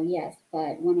 now, yes,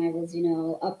 but when I was,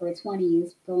 upper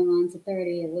 20s, going on to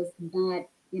 30, it was not,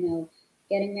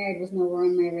 getting married was nowhere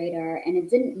on my radar. And it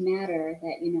didn't matter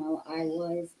that, I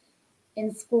was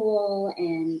in school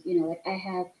and, like I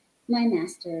have my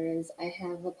master's, I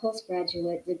have a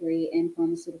postgraduate degree in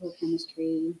pharmaceutical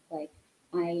chemistry. Like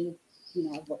I,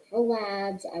 I work for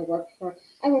labs. I work for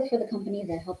the company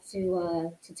that helped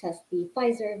to test the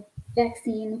Pfizer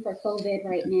vaccine for COVID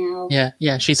right now. Yeah,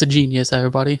 yeah, she's a genius,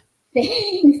 everybody.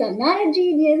 Things. I'm not a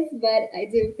genius, but I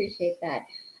do appreciate that.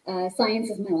 Science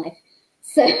is my life.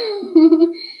 So,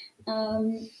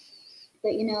 um,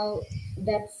 but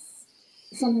that's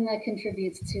something that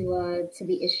contributes to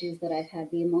the issues that I've had,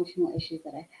 the emotional issues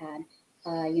that I've had.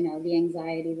 The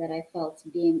anxiety that I felt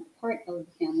being a part of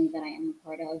the family that I am a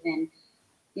part of, and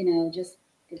just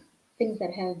things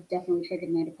that have definitely triggered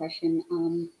my depression.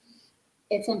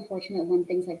 It's unfortunate when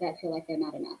things like that feel like they're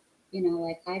not enough.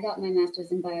 Like I got my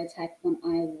master's in biotech when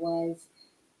I was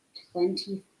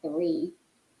 23,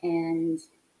 and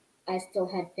I still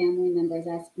had family members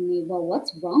asking me, well,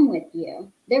 what's wrong with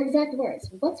you? Their exact words,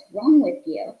 what's wrong with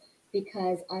you?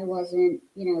 Because I wasn't,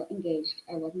 engaged.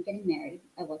 I wasn't getting married.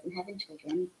 I wasn't having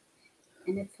children.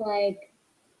 And it's like,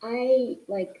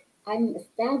 I'm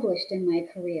established in my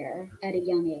career at a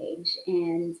young age.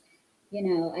 And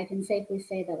I can safely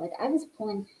say that like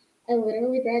I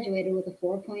literally graduated with a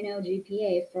 4.0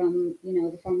 GPA from,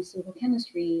 the pharmaceutical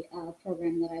chemistry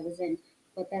program that I was in,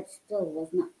 but that still was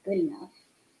not good enough.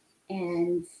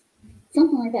 And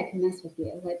something like that can mess with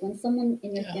you. Like when someone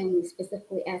in your Yeah. family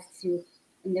specifically asks you,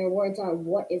 and their words are,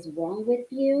 "What is wrong with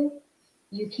you?"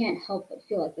 You can't help but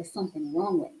feel like there's something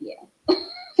wrong with you.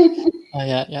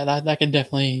 Yeah, yeah, that could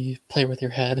definitely play with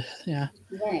your head. Yeah.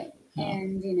 Right. Oh,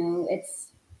 And,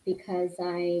 it's because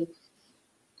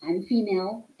I'm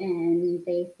female and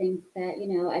they think that,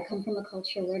 I come from a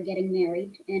culture where getting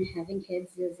married and having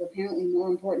kids is apparently more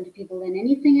important to people than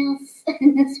anything else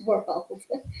in this world.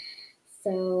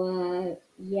 So,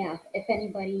 yeah, if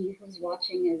anybody who's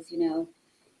watching is,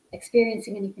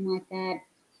 experiencing anything like that,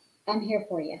 I'm here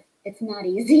for you. It's not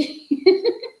easy.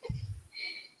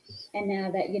 And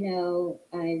now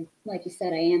that, like you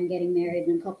said, I am getting married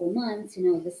in a couple of months,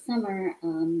 this summer,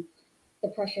 the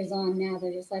pressure's on now.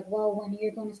 They're just like, well, when are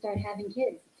you going to start having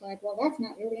kids? It's like, well, that's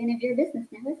not really any of your business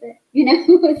now, is it?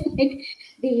 It's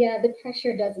like the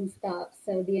pressure doesn't stop.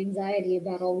 So the anxiety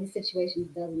about all these situations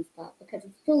doesn't stop because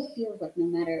it still feels like no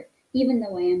matter, even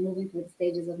though I am moving through the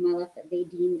stages of my life that they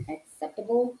deem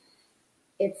acceptable,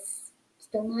 it's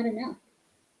still not enough.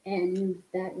 And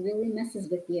that really messes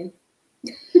with you.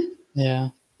 yeah,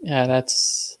 yeah.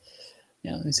 That's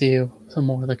yeah. Let me see some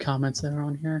more of the comments that are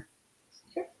on here.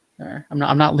 Sure. There. I'm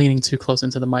not leaning too close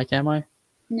into the mic, am I?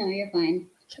 No, you're fine.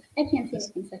 I can't see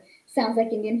Yes. anything. So sounds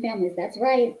like Indian families. That's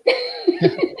right.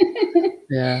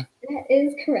 Yeah, That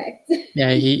is correct.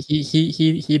 yeah.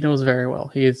 He knows very well.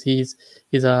 He's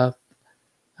a.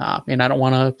 And I don't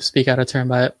want to speak out of turn,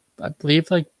 but I believe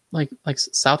like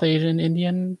South Asian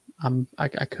Indian.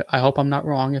 I hope I'm not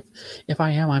wrong. If I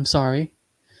am, I'm sorry.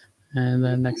 And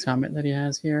then next comment that he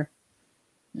has here.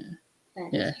 Yeah, That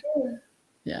is yeah, true.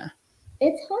 yeah,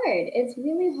 It's hard. It's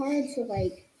really hard to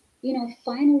like,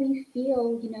 finally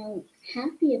feel,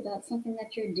 happy about something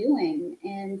that you're doing.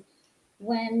 And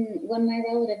when my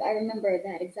relative, I remember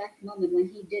that exact moment when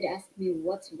he did ask me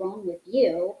what's wrong with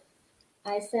you,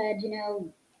 I said,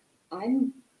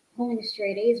 I'm pulling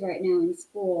straight A's right now in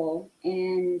school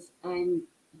and I'm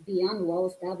beyond well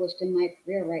established in my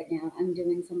career right now. I'm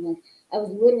doing something like I was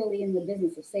literally in the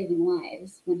business of saving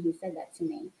lives when he said that to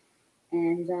me.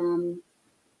 And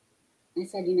I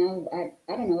said,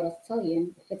 I don't know what else to tell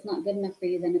you. If it's not good enough for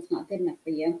you, then it's not good enough for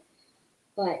you.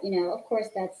 But of course,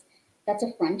 that's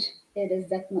a front. It is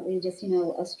definitely just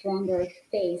a stronger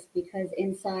face because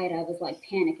inside I was like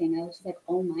panicking. I was just like,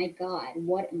 oh my god,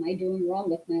 what am I doing wrong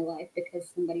with my life? Because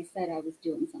somebody said I was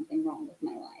doing something wrong with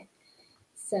my life.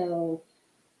 So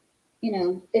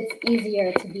it's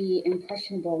easier to be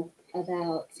impressionable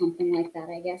about something like that.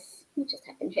 I guess what just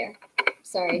happened here.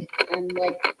 Sorry, I'm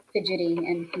like fidgety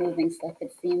and moving stuff.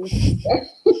 It seems.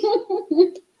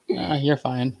 you're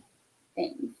fine.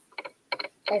 Things.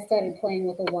 I started playing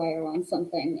with a wire on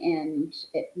something and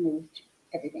it moved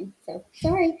everything. So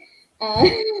sorry. Uh,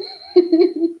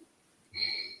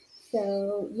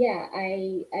 so yeah,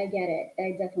 I get it.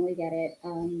 I definitely get it.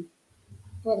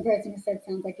 For the person who said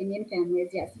sounds like Indian families,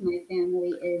 yes, my family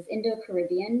is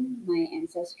Indo-Caribbean. My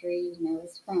ancestry,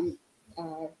 is from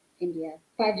India.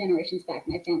 5 generations back,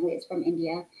 my family is from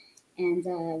India,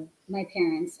 and my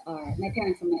parents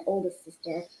and my oldest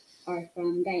sister are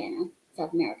from Guyana,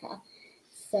 South America.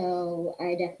 So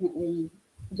I definitely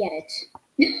get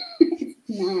it.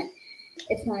 not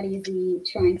it's not easy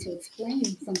trying to explain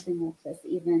something like this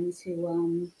even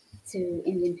to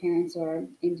Indian parents or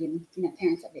Indian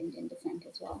parents of Indian descent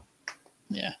as well.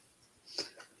 Yeah,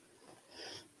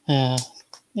 yeah,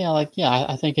 yeah. Like yeah,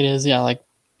 I think it is. Yeah, like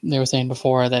they were saying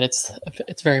before that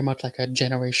it's very much like a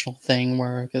generational thing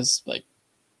where because like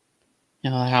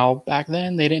how back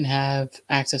then they didn't have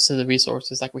access to the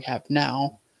resources like we have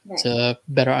now Right, to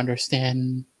better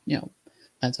understand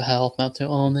mental health,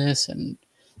 mental illness, and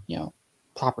you know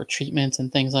proper treatments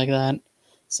and things like that.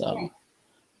 So right.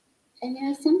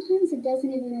 And sometimes it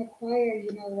doesn't even require,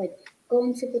 like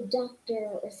going to the doctor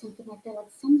or something like that. Like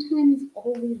sometimes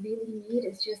all we really need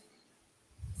is just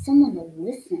someone to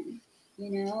listen,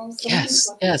 someone to yes,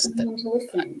 talk to, yes. someone to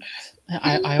listen.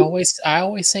 I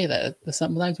always say that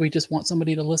sometimes we just want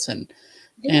somebody to listen,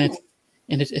 and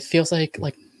Yeah, it feels like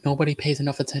nobody pays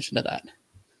enough attention to that.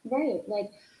 right.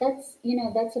 Like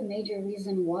that's a major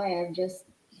reason why I've just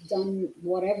done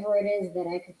whatever it is that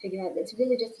I could figure out. It's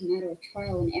really just a matter of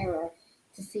trial and error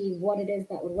to see what it is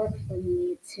that would work for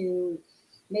me to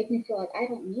make me feel like I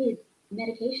don't need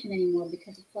medication anymore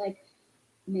because it's like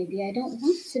maybe I don't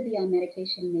want to be on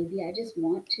medication. Maybe I just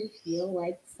want to feel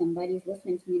like somebody's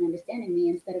listening to me and understanding me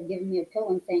instead of giving me a pill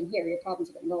and saying, here, your problems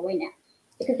are going to go away now.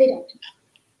 Because they don't.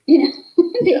 You know,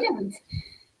 they Yeah. don't.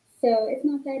 So it's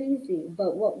not that easy.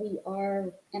 But what we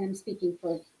are, and I'm speaking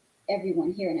for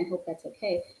everyone here, and I hope that's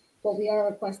okay. What we are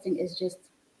requesting is just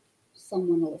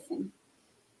someone to listen.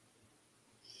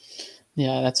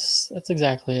 Yeah, that's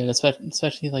exactly it.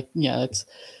 Especially like, yeah, it's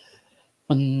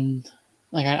when,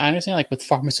 like, I understand, like, with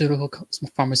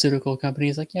pharmaceutical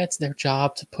companies, like, yeah, it's their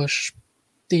job to push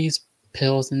these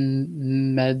pills and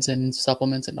meds and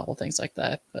supplements and all things like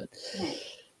that. But Right.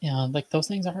 yeah, like, those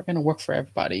things aren't going to work for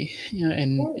everybody.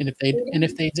 And Right. They if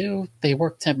don't. they do, they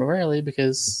work temporarily,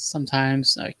 because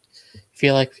sometimes, like,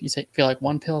 feel like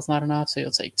one pill is not enough, so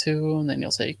you'll take two, and then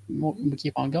you'll take more, Mhm. we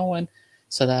keep on going,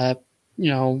 so that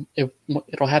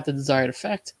it'll have the desired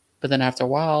effect. But then after a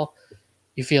while,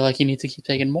 you feel like you need to keep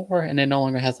taking more, and it no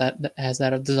longer has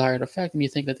that desired effect, and you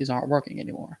think that these aren't working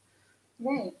anymore.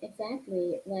 Right,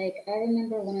 exactly. Like I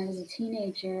remember when I was a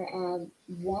teenager,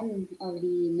 one of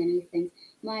the many things,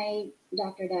 my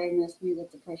doctor diagnosed me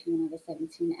with depression when I was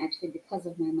 17, actually because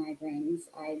of my migraines.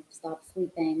 I stopped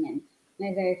sleeping, and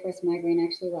my very first migraine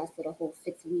actually lasted a whole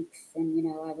 6 weeks. And,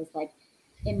 I was like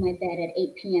in my bed at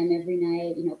 8 p.m. every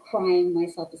night, crying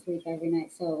myself to sleep every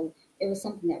night. So it was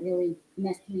something that really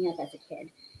messed me up as a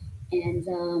kid. And,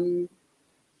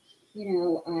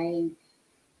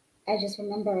 I just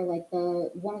remember like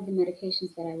the one of the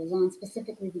medications that I was on,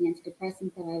 specifically the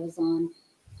antidepressant that I was on.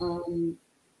 Um,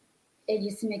 it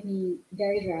used to make me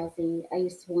very drowsy. I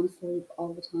used to want to sleep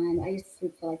all the time. I used to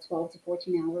sleep for like 12 to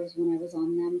 14 hours when I was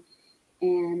on them,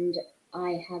 and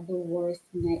I had the worst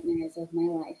nightmares of my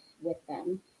life with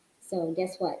them. So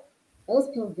guess what? Those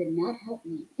pills did not help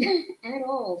me at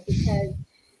all because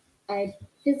I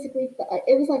physically,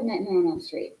 it was like Nightmare on Elm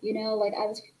Street, like I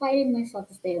was fighting myself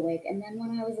to stay awake. And then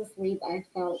when I was asleep, I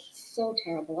felt so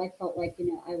terrible. I felt like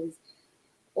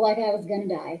I was gonna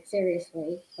die,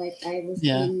 seriously. Like I was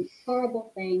Yeah, seeing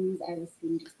horrible things. I was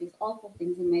seeing just these awful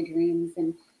things in my dreams.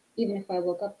 And even if I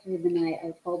woke up through the night, I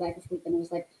would fall back asleep and it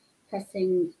was like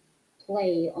pressing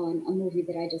play on a movie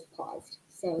that I just paused.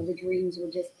 So the dreams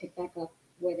would just pick back up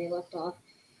where they left off.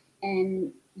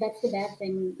 And that's the bad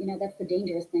thing, that's the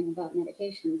dangerous thing about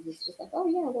medications. It's just like, oh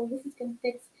yeah, well, this is going to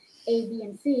fix A, B,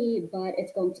 and C, but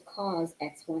it's going to cause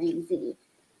X, Y, and Z.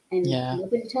 And yeah,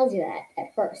 nobody tells you that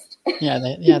at first.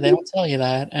 yeah. They don't tell you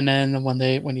that, and then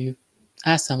when you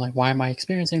ask them, like, why am I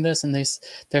experiencing this, and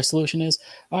their solution is,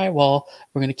 all right, well,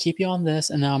 we're going to keep you on this,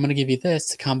 and now I'm going to give you this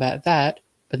to combat that,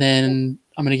 but then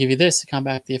I'm going to give you this to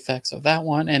combat the effects of that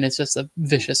one, and it's just a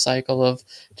vicious cycle of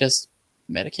just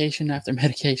medication after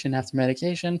medication after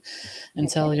medication, That's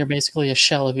until it. you're basically a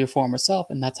shell of your former self.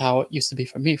 And that's how it used to be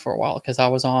for me for a while, because I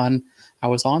was on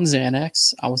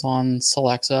Xanax, I was on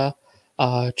Celexa,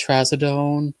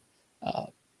 Trazodone, uh,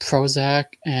 Prozac,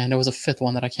 and there was a fifth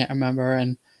one that I can't remember.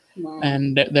 And Wow.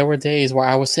 and there were days where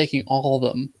I was taking all of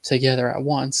them together at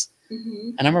once.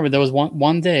 Hmm. And I remember there was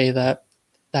one day that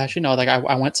actually, no, like,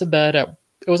 I went to bed at,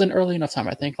 it was an early enough time,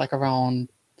 I think, like around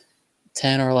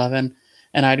 10 or 11,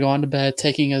 and I'd gone to bed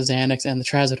taking a Xanax and the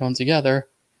Trazodone together,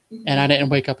 and I Hmm. didn't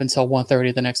wake up until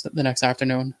 1:30 the next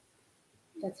afternoon,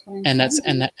 That's what I'm and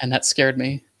saying. that scared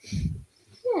me.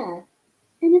 Yeah.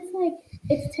 And it's like,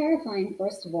 it's terrifying,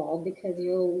 first of all, because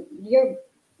you're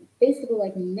basically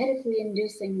like medically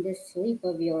inducing this sleep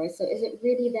of yours. So is it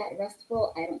really that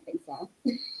restful? I don't think so.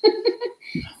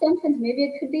 Sometimes maybe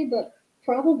it could be, but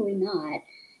probably not.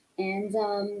 And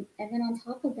then on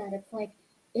top of that, it's like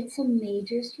it's a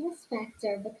major stress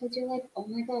factor because you're like, oh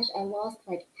my gosh, I lost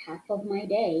like half of my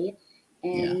day,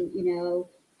 Yeah, and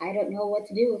I don't know what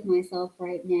to do with myself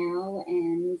right now.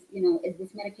 And is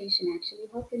this medication actually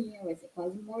helping me, or is it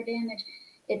causing more damage?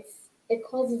 It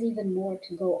causes even more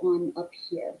to go on up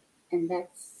here, and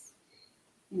that's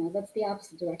the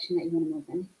opposite direction that you want to move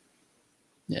in.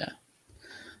 yeah.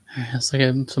 All right, let's look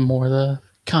at some more of the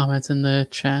comments in the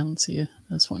chat. Let's see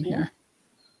this one Yeah. here.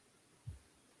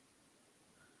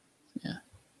 Yeah,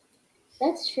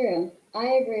 That's true. I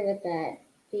agree with that.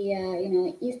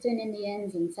 The Eastern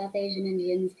Indians and South Asian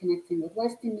Indians connecting with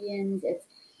West Indians.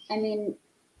 I mean,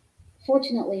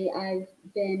 fortunately, I've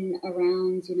been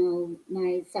around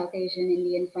my South Asian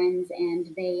Indian friends,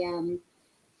 and they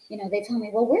tell me,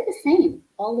 well, we're the same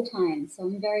all the time. So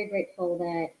I'm very grateful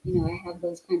that I have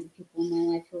those kinds of people in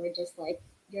my life who are just like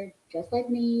you're just like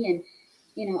me,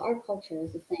 and our culture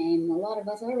is the same. A lot of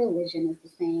us, our religion is the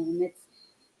same.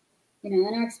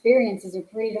 And our experiences are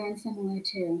pretty darn similar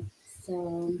too.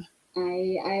 So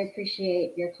I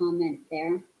appreciate your comment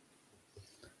there.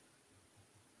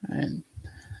 all right.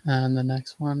 And the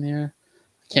next one here,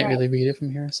 I can't Right, really read it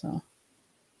from here, so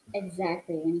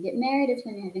exactly. When you get married, it's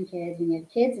when you're having kids. When you have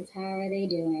kids, it's how are they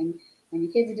doing? When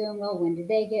your kids are doing well, when did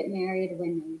they get married?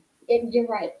 When you're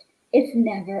right. It's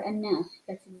never enough.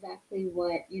 That's exactly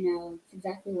what, it's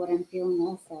exactly what I'm feeling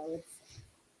also. It's,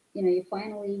 you're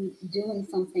finally doing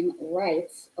something right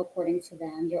according to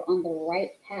them. You're on the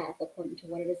right path according to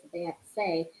what it is that they have to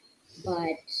say, but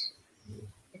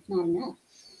it's not enough.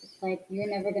 It's like you're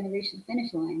never going to reach the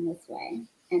finish line this way.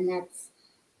 And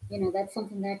that's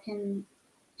something that can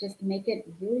just make it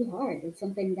really hard. It's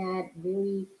something that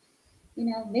really,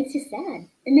 makes you sad.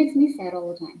 It makes me sad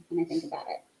all the time when I think about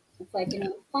it. It's like, Yeah.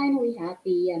 I'm finally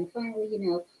happy. I'm finally,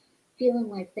 feeling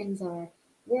like things are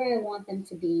where I want them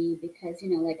to be because,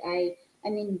 like I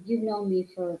mean, you've known me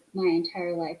for my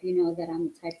entire life. You know that I'm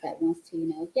the type that wants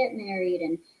to, get married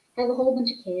and have a whole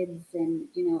bunch of kids. And,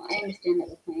 I understand that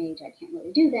with my age, I can't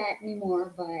really do that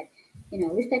anymore, but,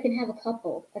 at least I can have a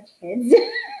couple of kids.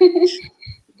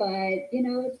 But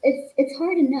it's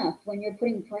hard enough when you're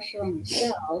putting pressure on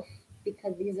yourself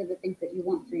because these are the things that you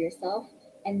want for yourself,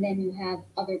 and then you have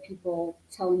other people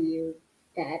telling you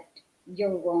that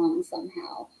you're wrong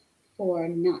somehow for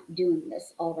not doing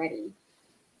this already.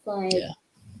 It's like Yeah.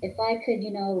 if I could,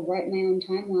 write my own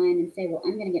timeline and say, well,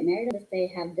 I'm going to get married on this day,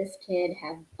 have this kid,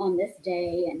 have on this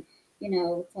day, and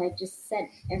it's like just set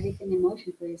everything in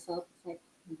motion for yourself. It's like,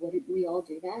 wouldn't we all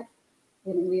do that?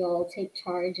 Wouldn't we all take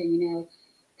charge and,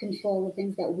 control the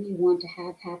things that we want to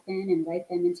have happen and write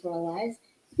them into our lives?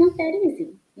 It's not that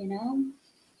easy.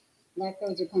 Life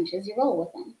throws you punches, you roll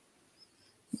with them.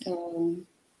 So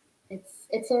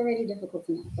it's already difficult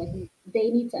enough. Like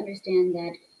they need to understand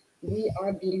that we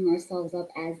are beating ourselves up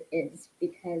as is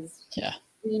because Yeah.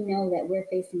 we know that we're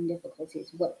facing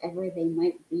difficulties, whatever they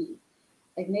might be.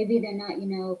 Like maybe they're not,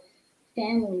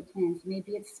 family plans,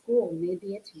 maybe it's school,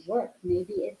 maybe it's work,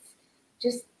 maybe it's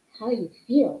just how you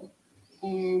feel.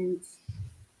 And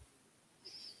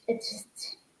it's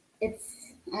just,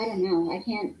 it's, I don't know, I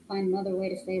can't find another way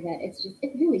to say that. It's just,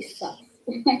 it really sucks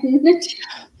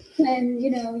when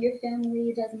your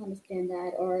family doesn't understand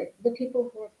that, or the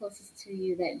people who are closest to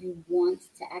you that you want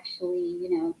to actually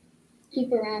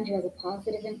keep around you as a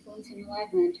positive influence in your life,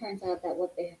 and then it turns out that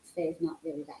what they have to say is not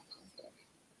really that positive.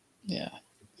 Yeah.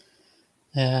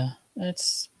 Yeah.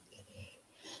 It's,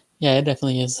 yeah, it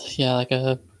definitely is. Yeah.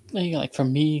 Like for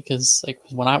me, because like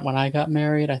when I got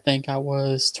married, I think I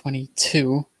was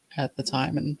 22 at the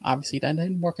time, and obviously that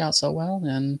didn't work out so well.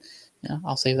 And yeah,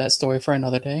 I'll save that story for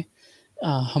another day.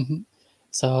 Um,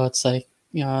 so it's like,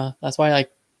 that's why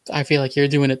I feel like you're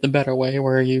doing it the better way,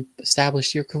 where you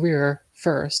established your career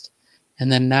first,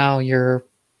 and then now you're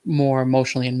more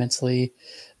emotionally and mentally,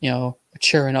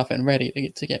 mature enough and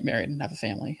ready to get married and have a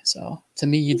family. So to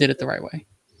me, you did it the right way.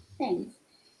 Thanks.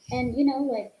 And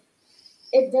like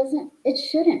it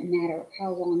shouldn't matter how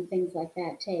long things like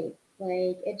that take.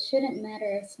 Like it shouldn't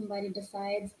matter if somebody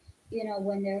decides,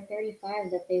 when they're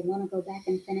 35 that they want to go back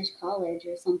and finish college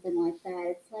or something like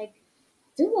that. It's like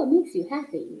do what makes you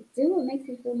happy. Do what makes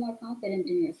you feel more confident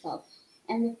in yourself.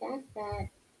 And the fact that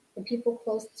the people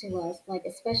close to us, like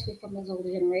especially from those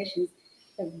older generations,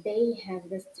 that they have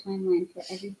this timeline for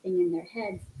everything in their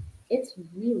heads, it's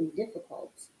really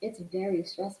difficult. It's very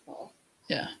stressful.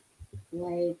 Yeah.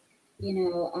 Like,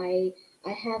 I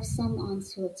have some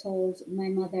aunts who have told my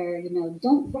mother,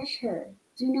 don't rush her.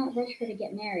 Do not rush her to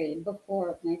get married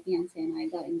before my fiance and I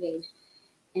got engaged.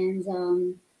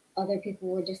 And other people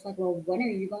were just like, well, when are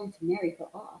you going to marry her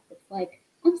off? It's like,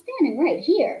 I'm standing right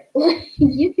here. Like,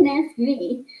 you can ask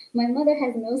me. My mother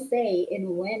has no say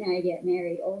in when I get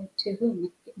married or to whom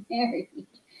I get married.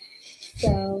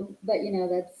 So, but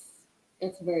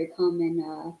that's a very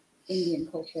common Indian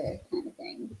culture kind of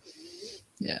thing,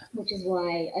 Yeah. which is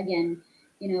why, again,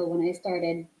 when I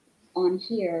started on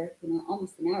here,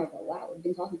 almost an hour ago, wow, we've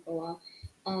been talking for a while,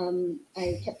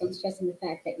 I kept on stressing the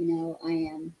fact that, I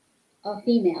am a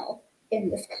female in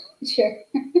this culture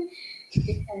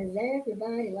because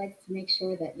everybody likes to make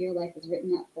sure that your life is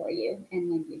written up for you. And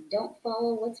when you don't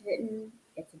follow what's written,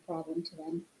 it's a problem to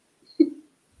them.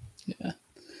 Yeah.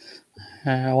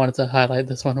 I wanted to highlight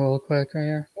this one real quick right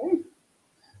here. Sure.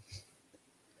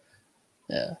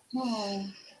 Yeah. Oh,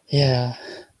 Yeah.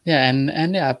 Yeah,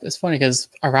 and yeah, it's funny because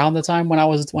around the time when I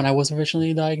was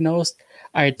originally diagnosed,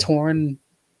 I had torn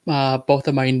both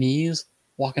of my knees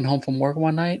walking home from work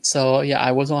one night. So yeah,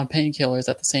 I was on painkillers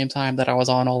at the same time that I was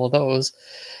on all of those,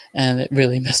 and it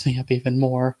really messed me up even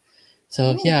more.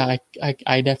 So yeah, oh,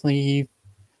 I definitely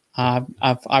I've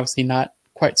obviously not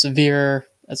quite severe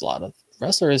as a lot of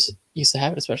wrestlers used to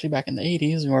have it, especially back in the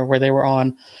 80s, where they were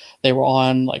on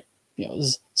like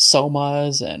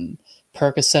somas and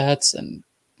Percocets and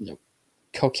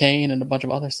cocaine and a bunch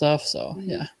of other stuff. So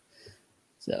mhm.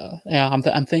 yeah,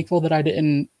 I'm thankful that I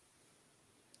didn't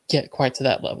get quite to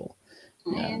that level.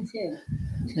 I Yeah, am too.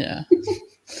 Yeah. All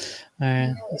You right.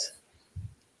 know,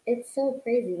 it's so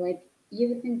crazy. Like you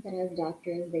would think that as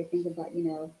doctors, they think about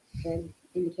drug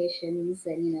indications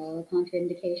and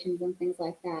contraindications and things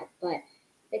like that, but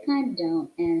they kind of don't,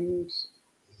 and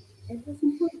it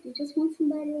doesn't help. You just want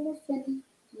somebody to listen.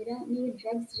 You don't need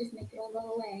drugs to just make it all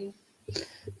go away.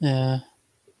 Yeah.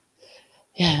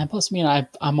 Yeah. Plus, I mean,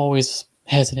 I'm always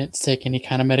hesitant to take any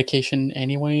kind of medication,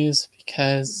 anyways,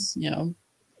 because yeah,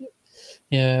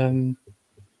 I'm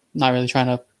not really trying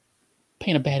to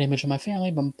paint a bad image of my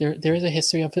family, but there is a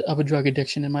history of a drug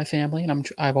addiction in my family, and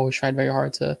I've always tried very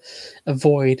hard to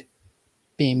avoid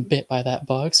being bit by that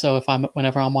bug. So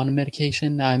whenever I'm on a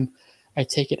medication, I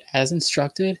take it as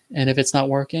instructed, and if it's not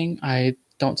working, I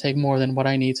don't take more than what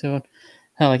I need to.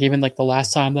 Like even like the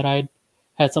last time that I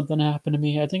had something happen to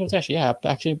me, I think it was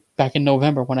actually back in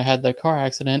November when I had the car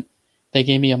accident. They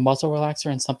gave me a muscle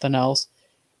relaxer and something else,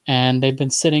 and they've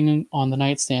been sitting on the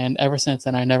nightstand ever since.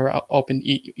 And I never opened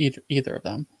either of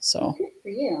them. Well, So good for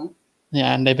you.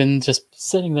 yeah, and they've been just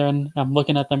sitting there, and I'm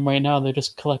looking at them right now. They're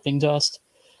just collecting dust.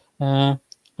 Uh,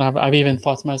 I've even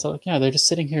thought to myself, like, yeah, they're just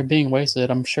sitting here being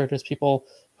wasted. I'm sure there's people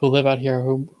who live out here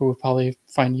who would probably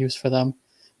find use for them,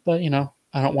 but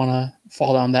I don't want to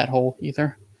fall down that hole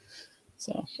either.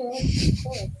 So Sure, of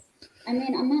course. I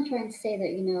mean, I'm not trying to say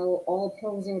that, all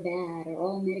pills are bad or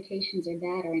all medications are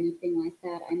bad or anything like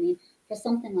that. I mean, for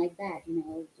something like that,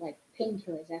 like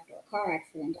painkillers after a car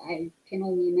accident, I can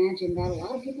only imagine that a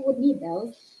lot of people would need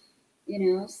those,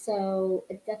 so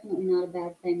it's definitely not a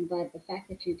bad thing. But the fact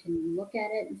that you can look at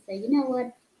it and say, you know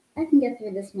what, I can get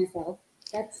through this myself,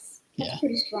 that's yeah,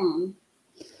 pretty strong.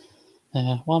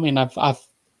 yeah. Well, I mean, I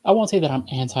won't say that I'm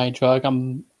anti-drug.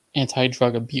 I'm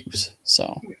anti-drug abuse.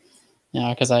 So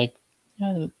because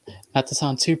not to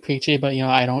sound too preachy, but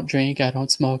I don't drink, I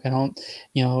don't smoke, I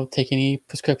don't take any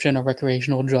prescription or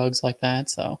recreational drugs like that.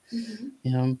 So Hmm.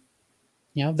 you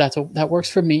know that works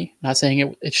for me. Not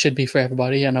saying it should be for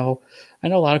everybody. I know a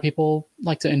lot of people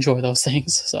like to enjoy those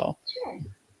things. So Sure.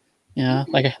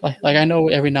 like Okay. like I know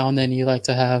every now and then you like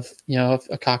to have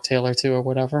a cocktail or two or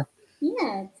whatever.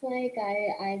 Yeah, it's like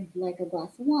I like a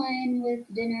glass of wine with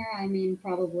dinner. I mean,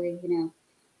 probably,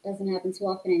 doesn't happen too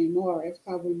often anymore. It's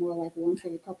probably more like once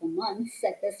every couple months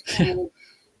at this point.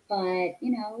 But,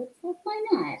 it's like, why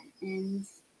not? And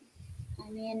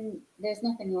I mean, there's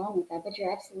nothing wrong with that, but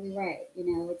you're absolutely right.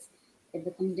 It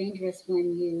becomes dangerous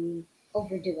when you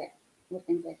overdo it with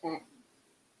things like that.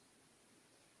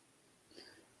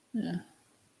 Yeah,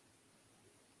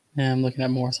 I'm looking at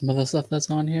more some of the stuff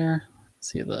that's on here.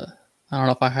 See I don't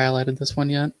know if I highlighted this one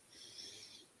yet.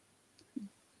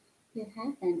 You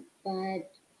haven't,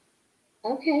 but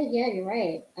okay, yeah, you're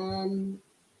right.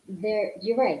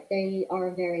 You're right. They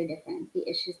are very different. The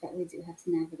issues that we do have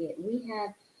to navigate.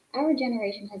 Our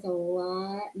generation has a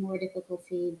lot more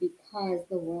difficulty because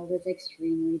the world is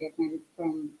extremely different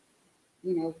from,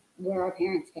 where our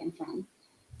parents came from.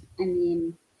 I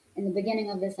mean, in the beginning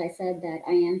of this, I said that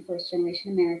I am first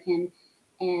generation American,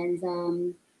 and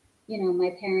my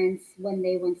parents, when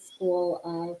they went to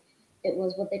school, it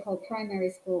was what they call primary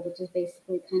school, which is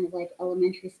basically kind of like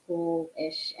elementary school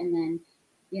ish, and then,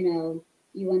 you know,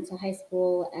 you went to high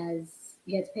school as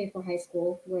you had to pay for high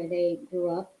school where they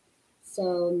grew up.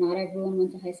 So not everyone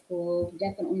went to high school.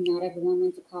 Definitely not everyone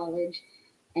went to college.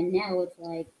 And now it's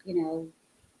like,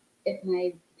 if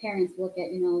my parents look at,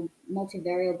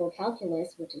 multivariable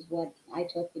calculus, which is what I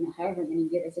took, however many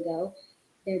years ago,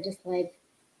 they're just like,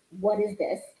 what is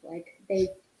this? Like, they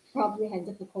probably had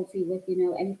difficulty with,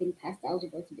 anything past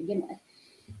algebra to begin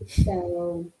with.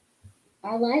 So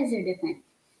our lives are different.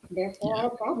 Therefore, Yeah, our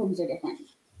problems are different.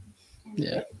 And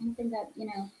yeah, it's something that,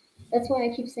 that's why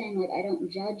I keep saying, like, I don't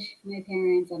judge my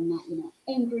parents. I'm not,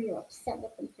 angry or upset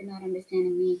with them for not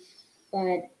understanding me.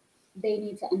 But they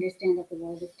need to understand that the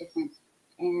world is different.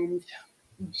 And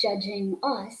judging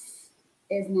us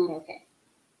is not okay.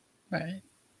 right.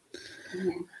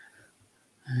 Yeah.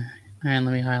 And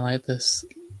let me highlight this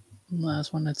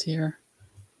last one that's here.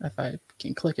 If I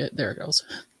can click it, there it goes.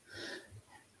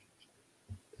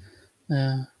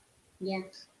 Yeah, Yeah.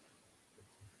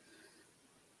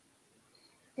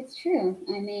 It's true.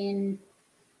 I mean,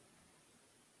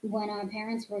 when our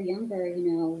parents were younger, I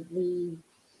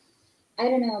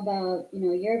don't know about,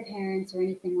 your parents or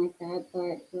anything like that,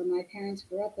 but when my parents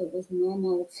grew up, it was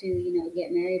normal to,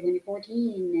 get married when you're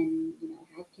 14 and,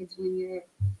 have kids when you're,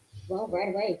 well, right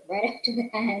away, right after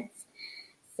that.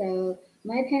 So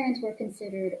my parents were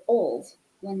considered old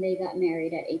when they got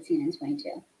married at 18 and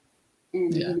 22.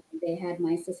 And, yeah, they had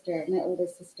my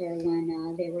oldest sister,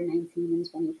 when they were 19 and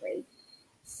 23.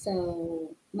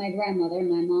 So my grandmother,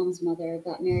 my mom's mother,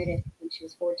 got married at when she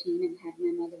was 14 and had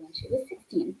my mother when she was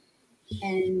 16.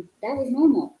 And that was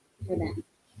normal for them.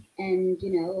 And,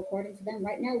 according to them,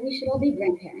 right now, we should all be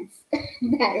grandparents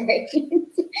that rate.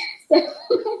 So,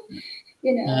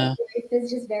 Yeah. life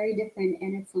is just very different.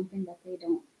 And it's something that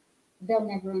they'll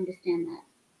never understand that.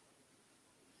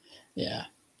 Yeah.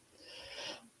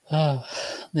 Uh,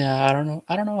 yeah, I don't know.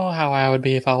 I don't know how I would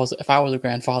be if I was a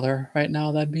grandfather right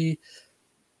now. That'd be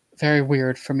very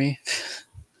weird for me.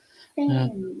 Yeah.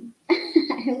 Same.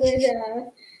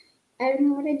 I don't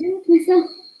know what I do with myself.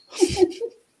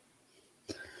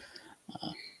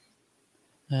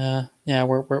 Yeah,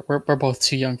 we're both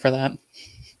too young for that.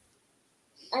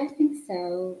 I think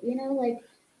so. Like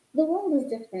the world is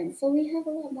different, so we have a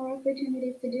lot more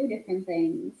opportunities to do different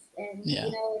things. And Yeah.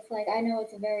 it's like I know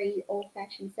it's a very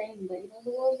old-fashioned saying, but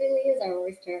the world really is our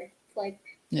oyster. It's like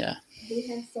Yeah. we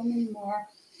have so many more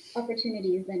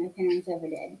opportunities than our parents ever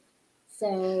did.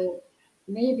 So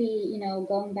maybe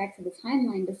going back to the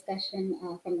timeline discussion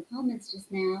from the comments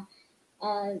just now,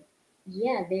 uh,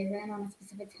 yeah, they ran on a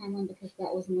specific timeline because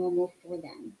that was normal for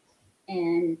them,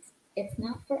 and it's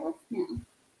not for us now.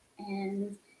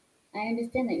 And I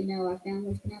understand that, our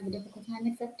families can have a difficult time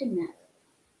accepting that.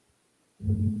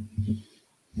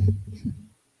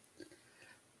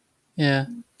 Yeah.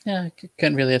 Yeah.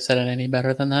 Couldn't really have said it any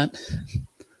better than that.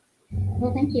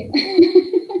 Well, thank you.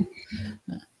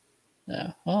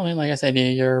 Yeah. Well, I mean, like I said,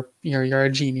 you're a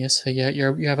genius. So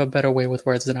you have a better way with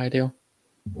words than I do.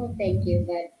 Well, thank you,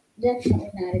 but definitely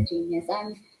not a genius.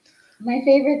 My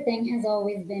favorite thing has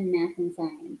always been math and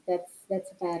science. That's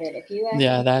about it. If you ask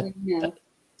Yeah. me, That.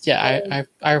 Yeah. I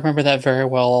I remember that very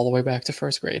well all the way back to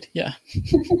first grade. Yeah.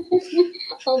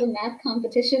 all the math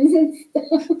competitions and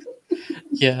stuff.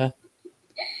 Yeah.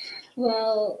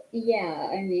 Well, yeah,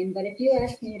 I mean, but if you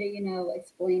ask me to,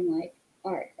 explain like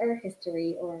art or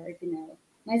history or,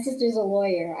 my sister's a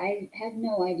lawyer. I have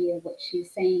no idea what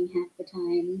she's saying half the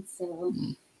time. So,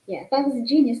 Mm. yeah, if I was a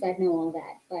genius, I'd know all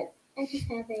that. But I just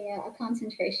have a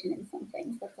concentration in some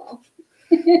things. That's all.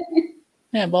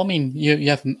 Yeah. Well, I mean, you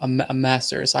have a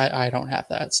master's. I don't have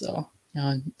that. So,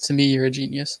 to me, you're a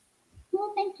genius.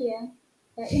 Well, thank you.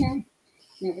 But,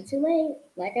 never too late.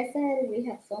 Like I said, we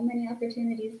have so many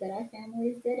opportunities that our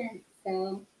families didn't.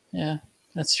 So, Yeah.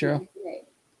 That's true. never too late.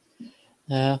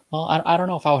 Yeah. Well, I don't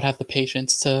know if I would have the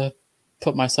patience to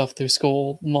put myself through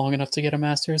school long enough to get a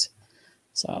master's.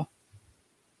 So,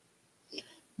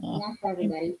 uh, Not for I mean,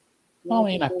 everybody. A lot well, I of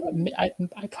mean, people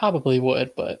wouldn't. I probably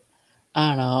would, but I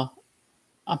don't know.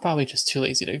 I'm probably just too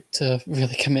lazy to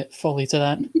really commit fully to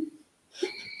that.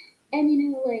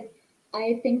 And like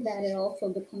I think that it also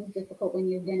becomes difficult when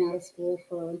you've been out of school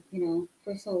for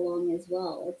for so long as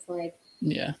well. It's like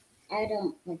Yeah. I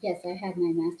don't like yes, I have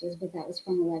my master's, but that was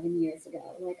from 11 years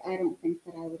ago. Like I don't think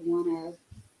that I would want to.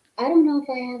 I don't know if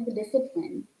I have the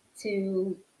discipline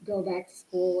to go back to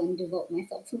school and devote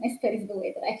myself to my studies the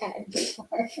way that I had before.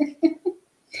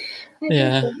 I just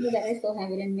Yeah. don't know that I still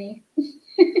have it in me.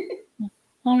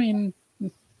 I mean,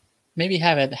 maybe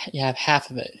have it. You have half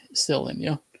of it still in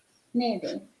you.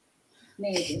 Maybe,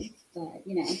 maybe, but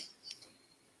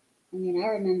I mean, I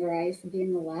remember I used to be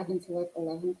in the lab until like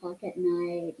 11 o'clock at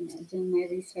night, doing my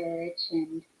research,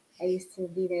 and I used to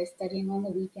be there studying on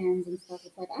the weekends and stuff.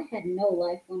 It's like I had no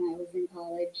life when I was in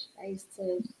college. I used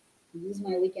to use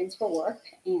my weekends for work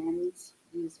and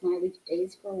use my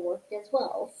weekdays for work as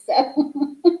well.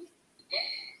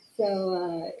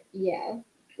 Yeah,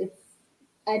 it's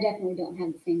I definitely don't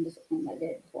have the same discipline that I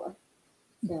did before.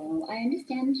 So I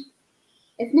understand.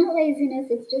 It's not laziness.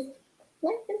 It's just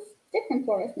life is different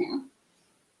for us now.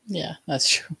 Yeah, that's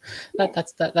true. Yeah.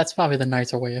 That's probably the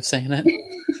nicer way of saying it.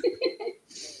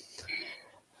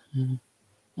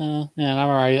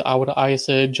 Yeah, I used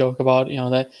to joke about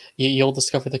that you'll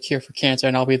discover the cure for cancer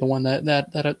and I'll be the one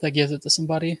that gives it to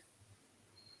somebody.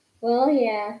 Well,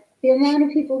 yeah. The amount of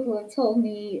people who have told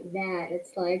me that,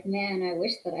 it's like, man, I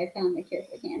wish that I found the cure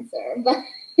for cancer. But,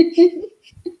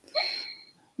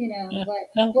 Yeah. but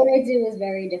Well, what I do is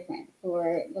very different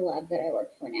for the lab that I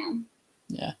work for now.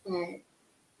 yeah. But,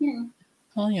 you know,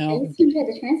 Well, I used to enjoy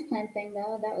the transplant thing,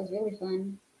 though. That was really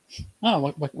fun.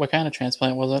 oh, what kind of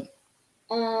transplant was it?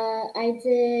 I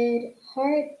did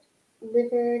heart,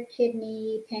 liver,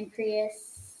 kidney,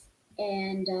 pancreas,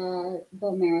 and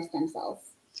bone marrow stem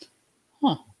cells.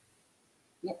 Huh.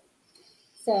 Yep.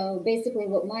 So basically,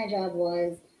 what my job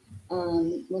was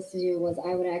to do was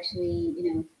I would actually,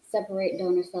 separate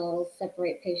donor cells,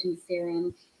 separate patient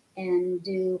serum, and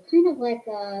do kind of like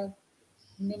a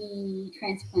mini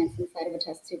transplants inside of a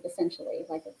test tube, essentially.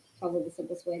 Like it's probably the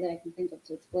simplest way that I can think of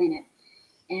to explain it,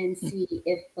 and see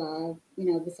if the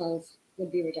cells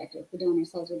would be rejected, the donor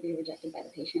cells would be rejected by the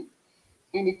patient.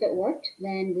 And if it worked,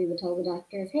 then we would tell the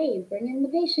doctors, hey, bring in the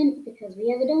patient because we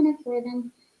have a donor for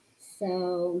them.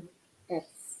 So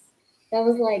that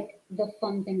was like the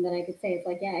fun thing that I could say. It's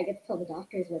like, yeah, I get to tell the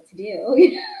doctors what to do.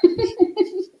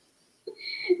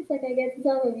 It's like I get to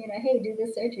tell them, hey, do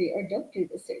this surgery or don't do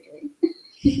this surgery.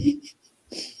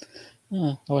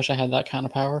 I wish I had that kind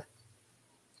of power.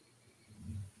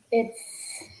 It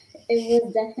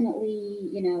was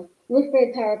definitely, with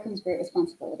great power comes great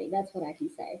responsibility. That's what I can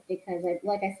say because,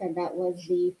 like I said, that was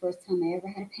the first time I ever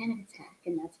had a panic attack,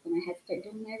 and that's when I had to start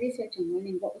doing my research and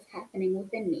learning what was happening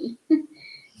within me.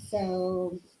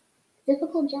 So,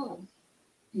 difficult job,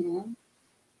 you know,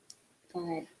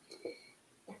 but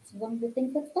that's one of the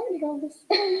things that started all this.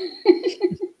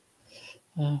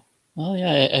 Well,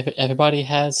 yeah, everybody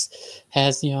has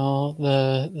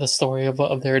the story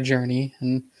of their journey,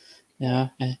 and yeah,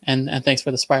 and thanks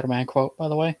for the Spider-Man quote, by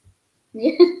the way.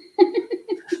 Yeah.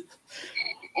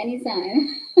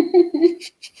 Anytime.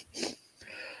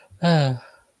 How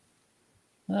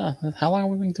long have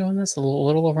we been doing this? A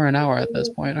little over an hour at this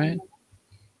point, right?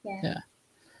 Yeah. Yeah.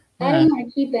 I don't want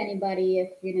to keep anybody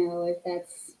if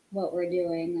that's what we're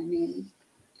doing. I mean,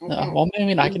 Well, I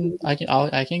mean, I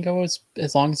can go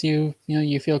as long as you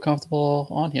feel comfortable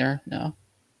on here. Yeah,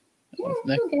 I feel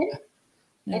good.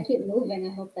 Yeah. I keep moving.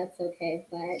 I hope that's okay,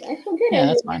 but I feel good. Yeah,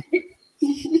 that's fine.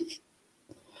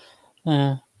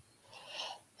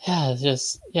 Yeah, it's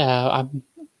just I'm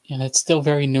it's still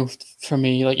very new for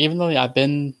me. Like even though I've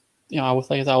been I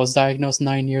was diagnosed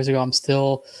 9 years ago, I'm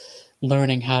still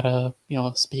learning how to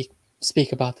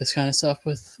speak about this kind of stuff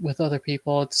with other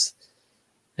people. It's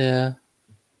yeah,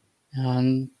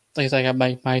 like I said,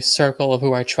 my circle of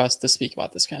who I trust to speak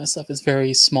about this kind of stuff is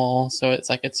very small. So it's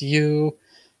like it's you,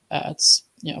 it's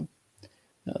the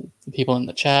people in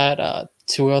the chat,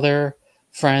 two other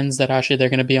friends that actually they're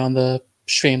going to be on the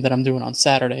stream that I'm doing on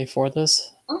Saturday for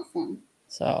this. Awesome.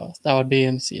 So that would be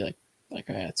and see like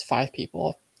it's 5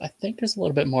 people. I think there's a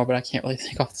little bit more, but I can't really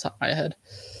think off the top of my head.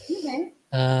 Okay.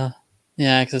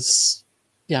 Yeah, because it's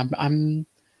I'm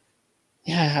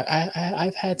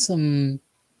I've had some,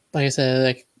 like I said,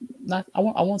 like not I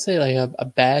won't say like a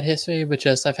bad history, but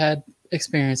just I've had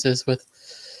experiences with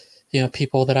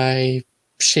people that I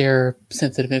share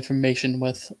sensitive information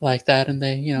with like that, and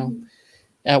they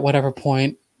at whatever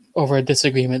point over a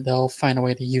disagreement they'll find a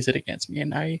way to use it against me,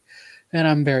 and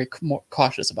I'm very more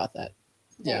cautious about that.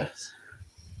 Yeah.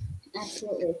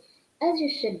 Absolutely. As you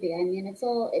should be. I mean, it's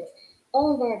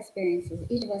all of our experiences.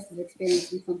 Each of us is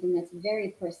experiencing something that's very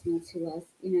personal to us,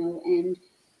 and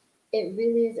it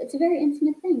really is. It's a very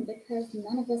intimate thing because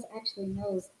none of us actually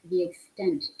knows the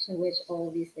extent to which all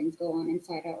of these things go on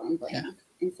inside our own brains,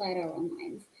 inside our own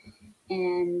minds.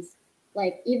 And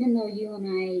like, even though you and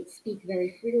I speak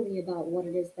very freely about what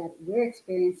it is that we're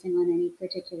experiencing on any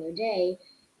particular day,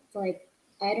 it's like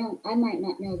I might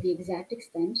not know the exact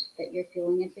extent that you're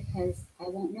feeling it because I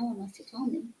won't know unless you tell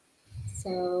me.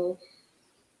 So,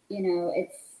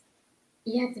 it's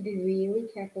you have to be really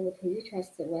careful with who you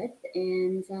trust it with.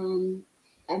 And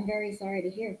I'm very sorry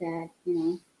to hear that,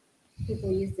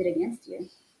 people used it against you.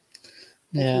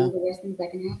 That's one of the worst things that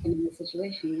can happen in this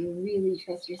situation. You really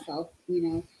trust yourself,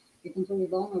 you're completely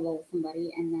vulnerable with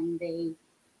somebody and then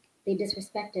they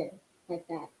disrespect it like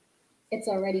that. It's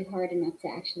already hard enough to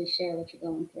actually share what you're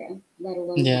going through, let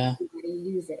alone have somebody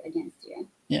use it against you.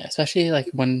 Yeah, especially like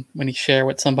when you share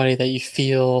with somebody that you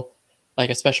feel like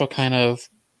a special kind of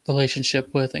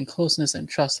relationship with and closeness and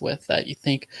trust with, that you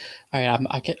think, all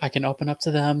right, I can open up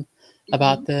to them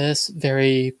about this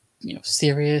very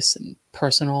serious and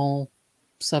personal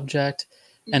subject,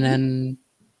 and then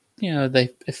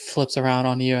it flips around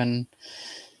on you, and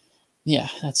yeah,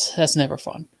 that's never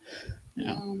fun.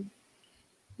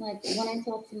 Like when I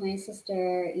talk to my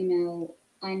sister,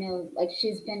 I know like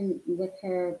she's been with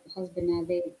her husband now.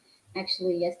 They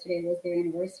actually yesterday was their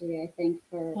anniversary, I think,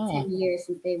 for 10 years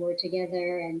since they were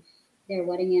together, and their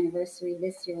wedding anniversary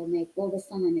this year will make this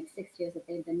summer makes 6 years that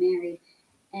they've been married.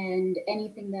 And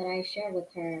anything that I share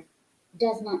with her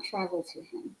does not travel to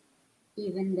him,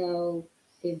 even though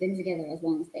they've been together as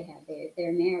long as they have.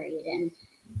 They're married, and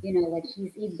like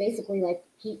he's basically like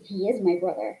he is my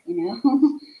brother,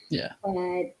 Yeah. But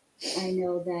I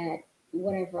know that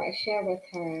whatever I share with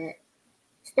her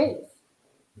stays.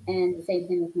 And the same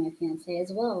thing with my fiance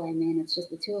as well. I mean, it's just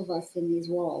the two of us in these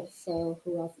walls. So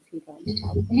who else is he going to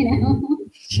tell?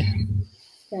 Yeah.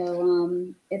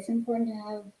 So it's important to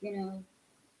have,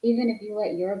 even if you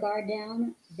let your guard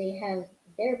down, they have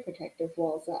their protective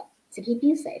walls up to keep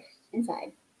you safe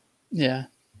inside. Yeah.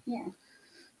 Yeah.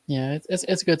 Yeah,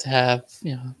 it's good to have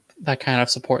that kind of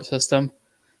support system.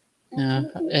 Yeah,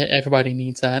 everybody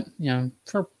needs that.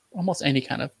 For almost any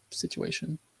kind of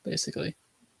situation, basically.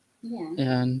 Yeah.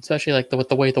 And especially like with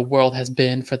the way the world has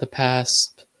been for the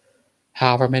past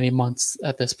however many months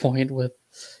at this point, with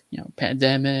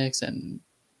pandemics and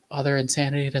other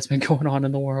insanity that's been going on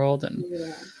in the world.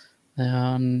 Yeah.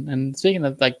 And speaking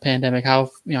of like pandemic,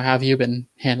 how how have you been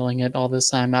handling it all this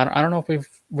time? I don't know if we've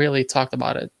really talked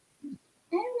about it. I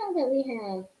don't know that we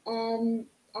have.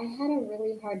 I had a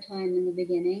really hard time in the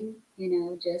beginning,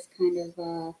 just kind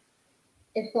of,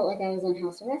 it felt like I was on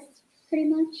house arrest pretty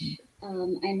much.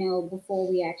 I know before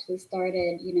we actually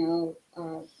started, before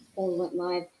we went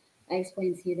live, I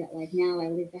explained to you that like now I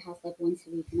leave the house like once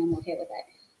a week and I'm okay with it.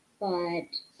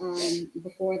 But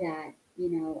before that,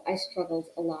 I struggled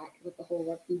a lot with the whole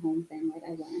work from home thing. Like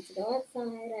I wanted to go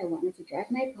outside, I wanted to drive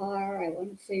my car, I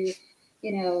wanted to,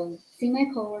 see my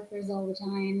coworkers all the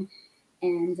time,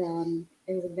 and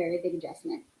it was a very big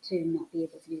adjustment to not be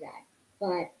able to do that.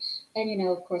 But and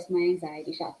of course, my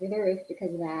anxiety shot through the roof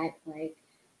because of that. Like,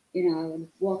 I would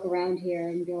walk around here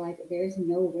and be like, "There's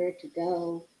nowhere to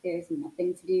go. There's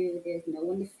nothing to do. There's no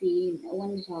one to see, no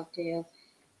one to talk to."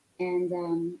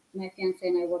 And my fiance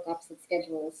and I work opposite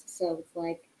schedules, so it's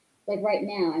like right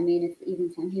now. I mean, it's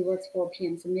evening time. He works 4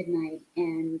 p.m. to midnight,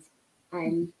 and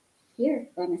I'm here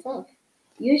by myself.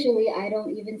 Usually, I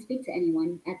don't even speak to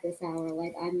anyone at this hour.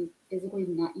 Like I'm physically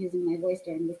not using my voice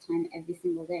during this time every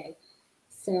single day.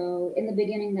 So in the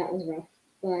beginning, that was rough,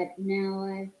 but now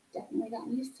I've definitely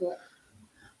gotten used to it.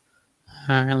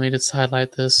 All right, let me just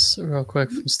highlight this real quick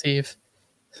Mhm. from Steve.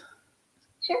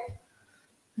 Sure.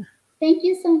 Thank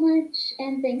you so much,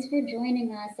 and thanks for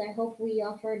joining us. I hope we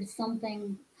offered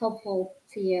something helpful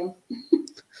to you.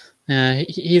 Yeah,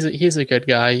 he's a good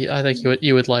guy. I think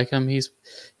you would like him.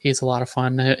 He's a lot of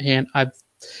fun, and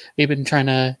we've been trying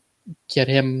to get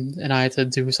him and I to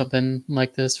do something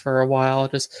like this for a while.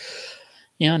 Just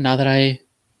now that I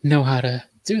know how to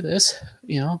do this,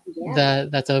 Yeah,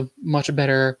 that's a much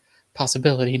better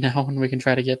possibility now, and we can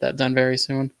try to get that done very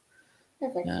soon.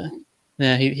 that's Yeah, excellent.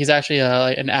 yeah. He's actually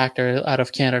like an actor out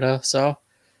of Canada, so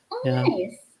Oh, yeah,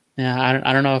 nice. yeah.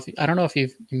 I don't know if you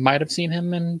might have seen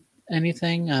him in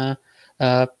anything.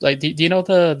 Like do you know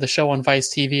the show on Vice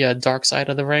TV, Dark Side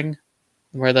of the Ring,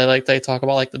 where they talk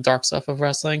about like the dark stuff of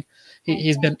wrestling. He, I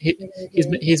he's been don't he, think I he's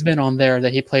been did. he's been on there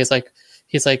that he plays like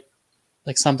he's like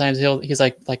sometimes he's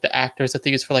like the actors that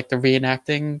they use for like the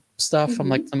reenacting stuff from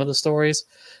like Hmm. some of the stories.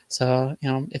 So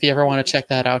if you ever want to check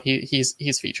that out,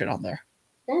 he's featured on there.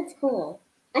 That's cool.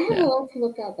 I have a Yeah. lot to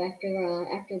look up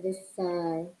after this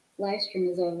live stream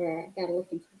is over. I've got to look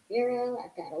into Zero.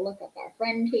 I've got to look up our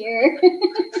friend here.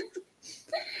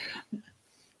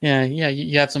 Yeah.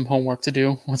 You have some homework to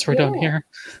do once we're done Yeah, here.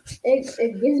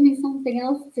 it gives me something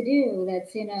else to do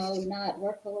that's not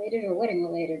work related or wedding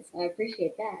related. So I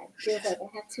appreciate that. It feels like I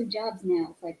have two jobs now.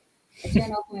 It's like I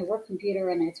turn off my work computer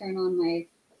and I turn on my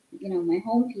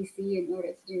home PC in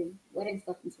order to do wedding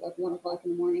stuff until like 1 o'clock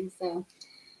in the morning. So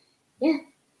yeah,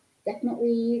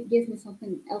 definitely gives me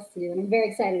something else to do, and I'm very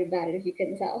excited about it. If you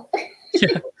couldn't tell.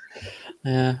 Yeah.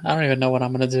 Yeah. I don't even know what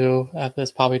I'm gonna do after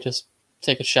this. Probably just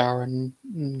take a shower and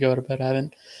go to bed. I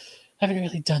haven't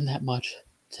really done that much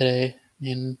today. I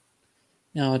mean,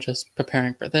 just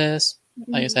preparing for this.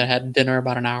 Like I said, I Mhm. had dinner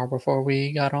about an hour before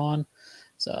we got on.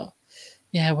 So,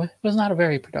 yeah, it was not a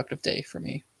very productive day for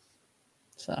me.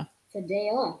 So, It's a day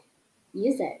off.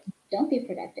 Use it. Don't be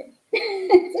productive.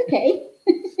 It's okay.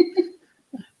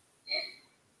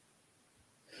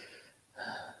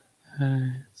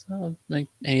 so like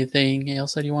anything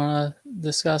else that you want to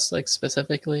discuss, like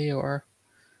specifically, or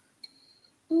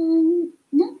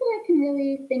Not that I can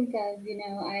really think of.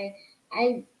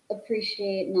 I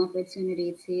appreciate an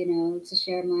opportunity to to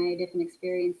share my different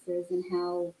experiences and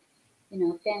how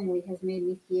family has made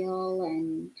me feel,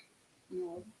 and you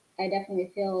know I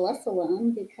definitely feel less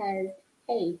alone because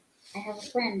hey, I have a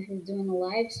friend who's doing a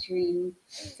live stream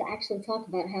to actually talk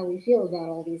about how we feel about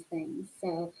all these things.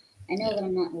 So I know yeah, that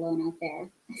I'm not alone out there.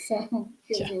 So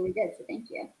it feels yeah. really good. So thank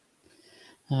you.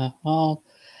 Well,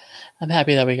 I'm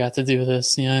happy that we got to do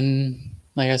this. And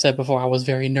like I said before, I was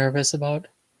very nervous about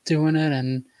doing it,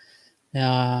 and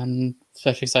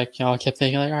especially it's like I kept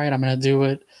thinking like, all right, I'm gonna do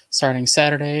it starting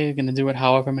Saturday. I'm gonna do it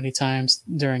however many times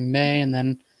during May, and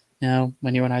then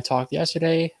when you and I talked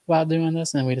yesterday about doing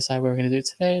this, and then we decided we were gonna do it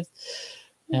today.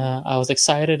 Yeah. I was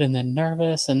excited and then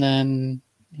nervous, and then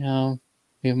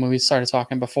when we started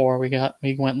talking before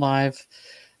we went live,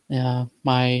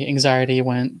 my anxiety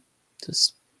went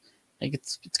just like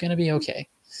it's gonna be okay.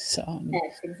 So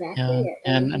That's exactly yeah, it.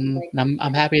 And and I'm just and, like, and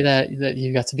I'm yeah, happy that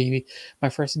you got to be my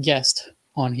first guest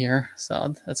on here.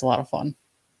 So that's a lot of fun.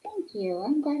 thank you.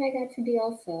 I'm glad I got to be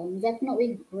also. I'm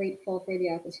definitely grateful for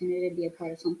the opportunity to be a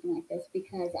part of something like this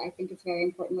because I think it's very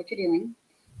important what you're doing.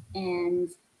 And,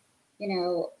 you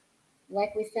know,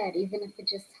 like we said, even if it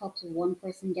just helps one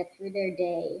person get through their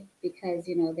day because,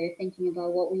 they're thinking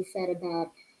about what we said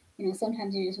about,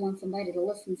 sometimes you just want somebody to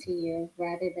listen to you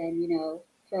rather than,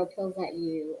 throw pills at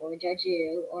you or judge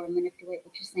you or manipulate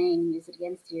what you're saying and use it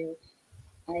against you.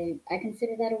 I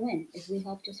consider that a win if we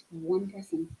help just one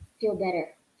person feel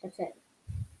better. That's it.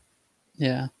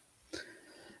 Yeah.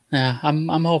 Yeah, I'm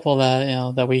hopeful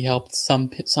that that we helped some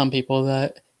people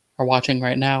that are watching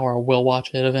right now or will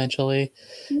watch it eventually.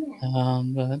 Yeah.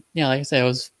 But yeah, like I say, I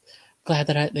was glad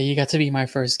that you got to be my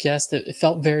first guest. It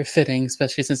felt very fitting,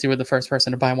 especially since you were the first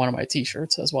person to buy one of my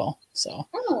T-shirts as well. So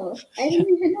Oh, I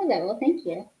didn't even know that. Well, thank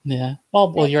you. yeah, well,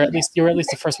 That's the best. you're at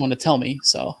least the first one to tell me.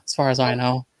 So as far as I Okay.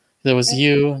 know, there was Okay.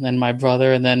 you, and then my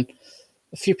brother, and then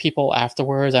a few people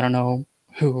afterwards. I don't know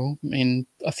who. I mean,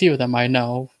 a few of them I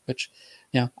know, which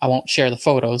I won't share the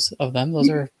photos of them. Those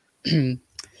are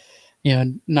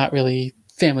not really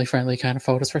family friendly kind of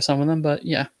photos for some of them. But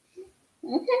yeah,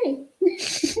 Okay.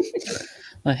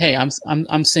 hey,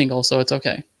 I'm single, so it's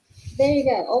okay. There you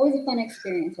go. Always a fun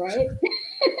experience, right?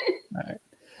 All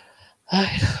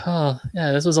right.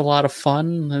 Yeah, this was a lot of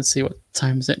fun. Let's see, what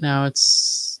time is it now?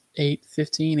 It's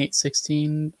 8:15,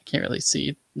 8:16. I can't really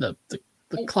see. The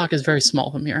clock is 8:16. very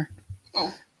small from here.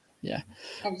 Oh, Yeah.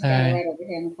 I've just All got it right. right over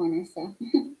here in the corner. So,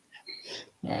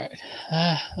 All right.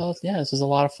 Well, yeah, this was a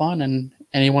lot of fun. And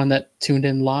anyone that tuned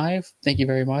in live, thank you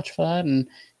very much for that. And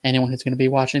anyone who's going to be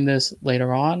watching this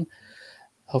later on,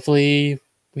 hopefully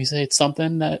we say it's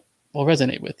something that will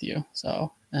resonate with you.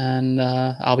 So, and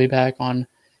I'll be back on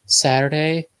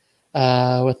Saturday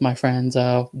with my friends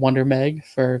Wonder Meg,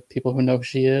 for people who know who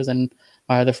she is, and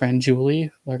my other friend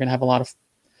Julie. We're going to have a lot of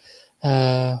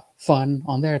fun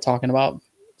on there talking about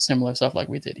similar stuff like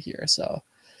we did here. So,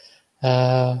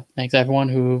 thanks everyone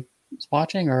who's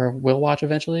watching or will watch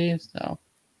eventually. So,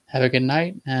 have a good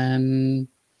night and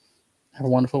have a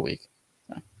wonderful week.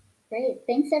 So. great.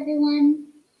 Thanks, everyone.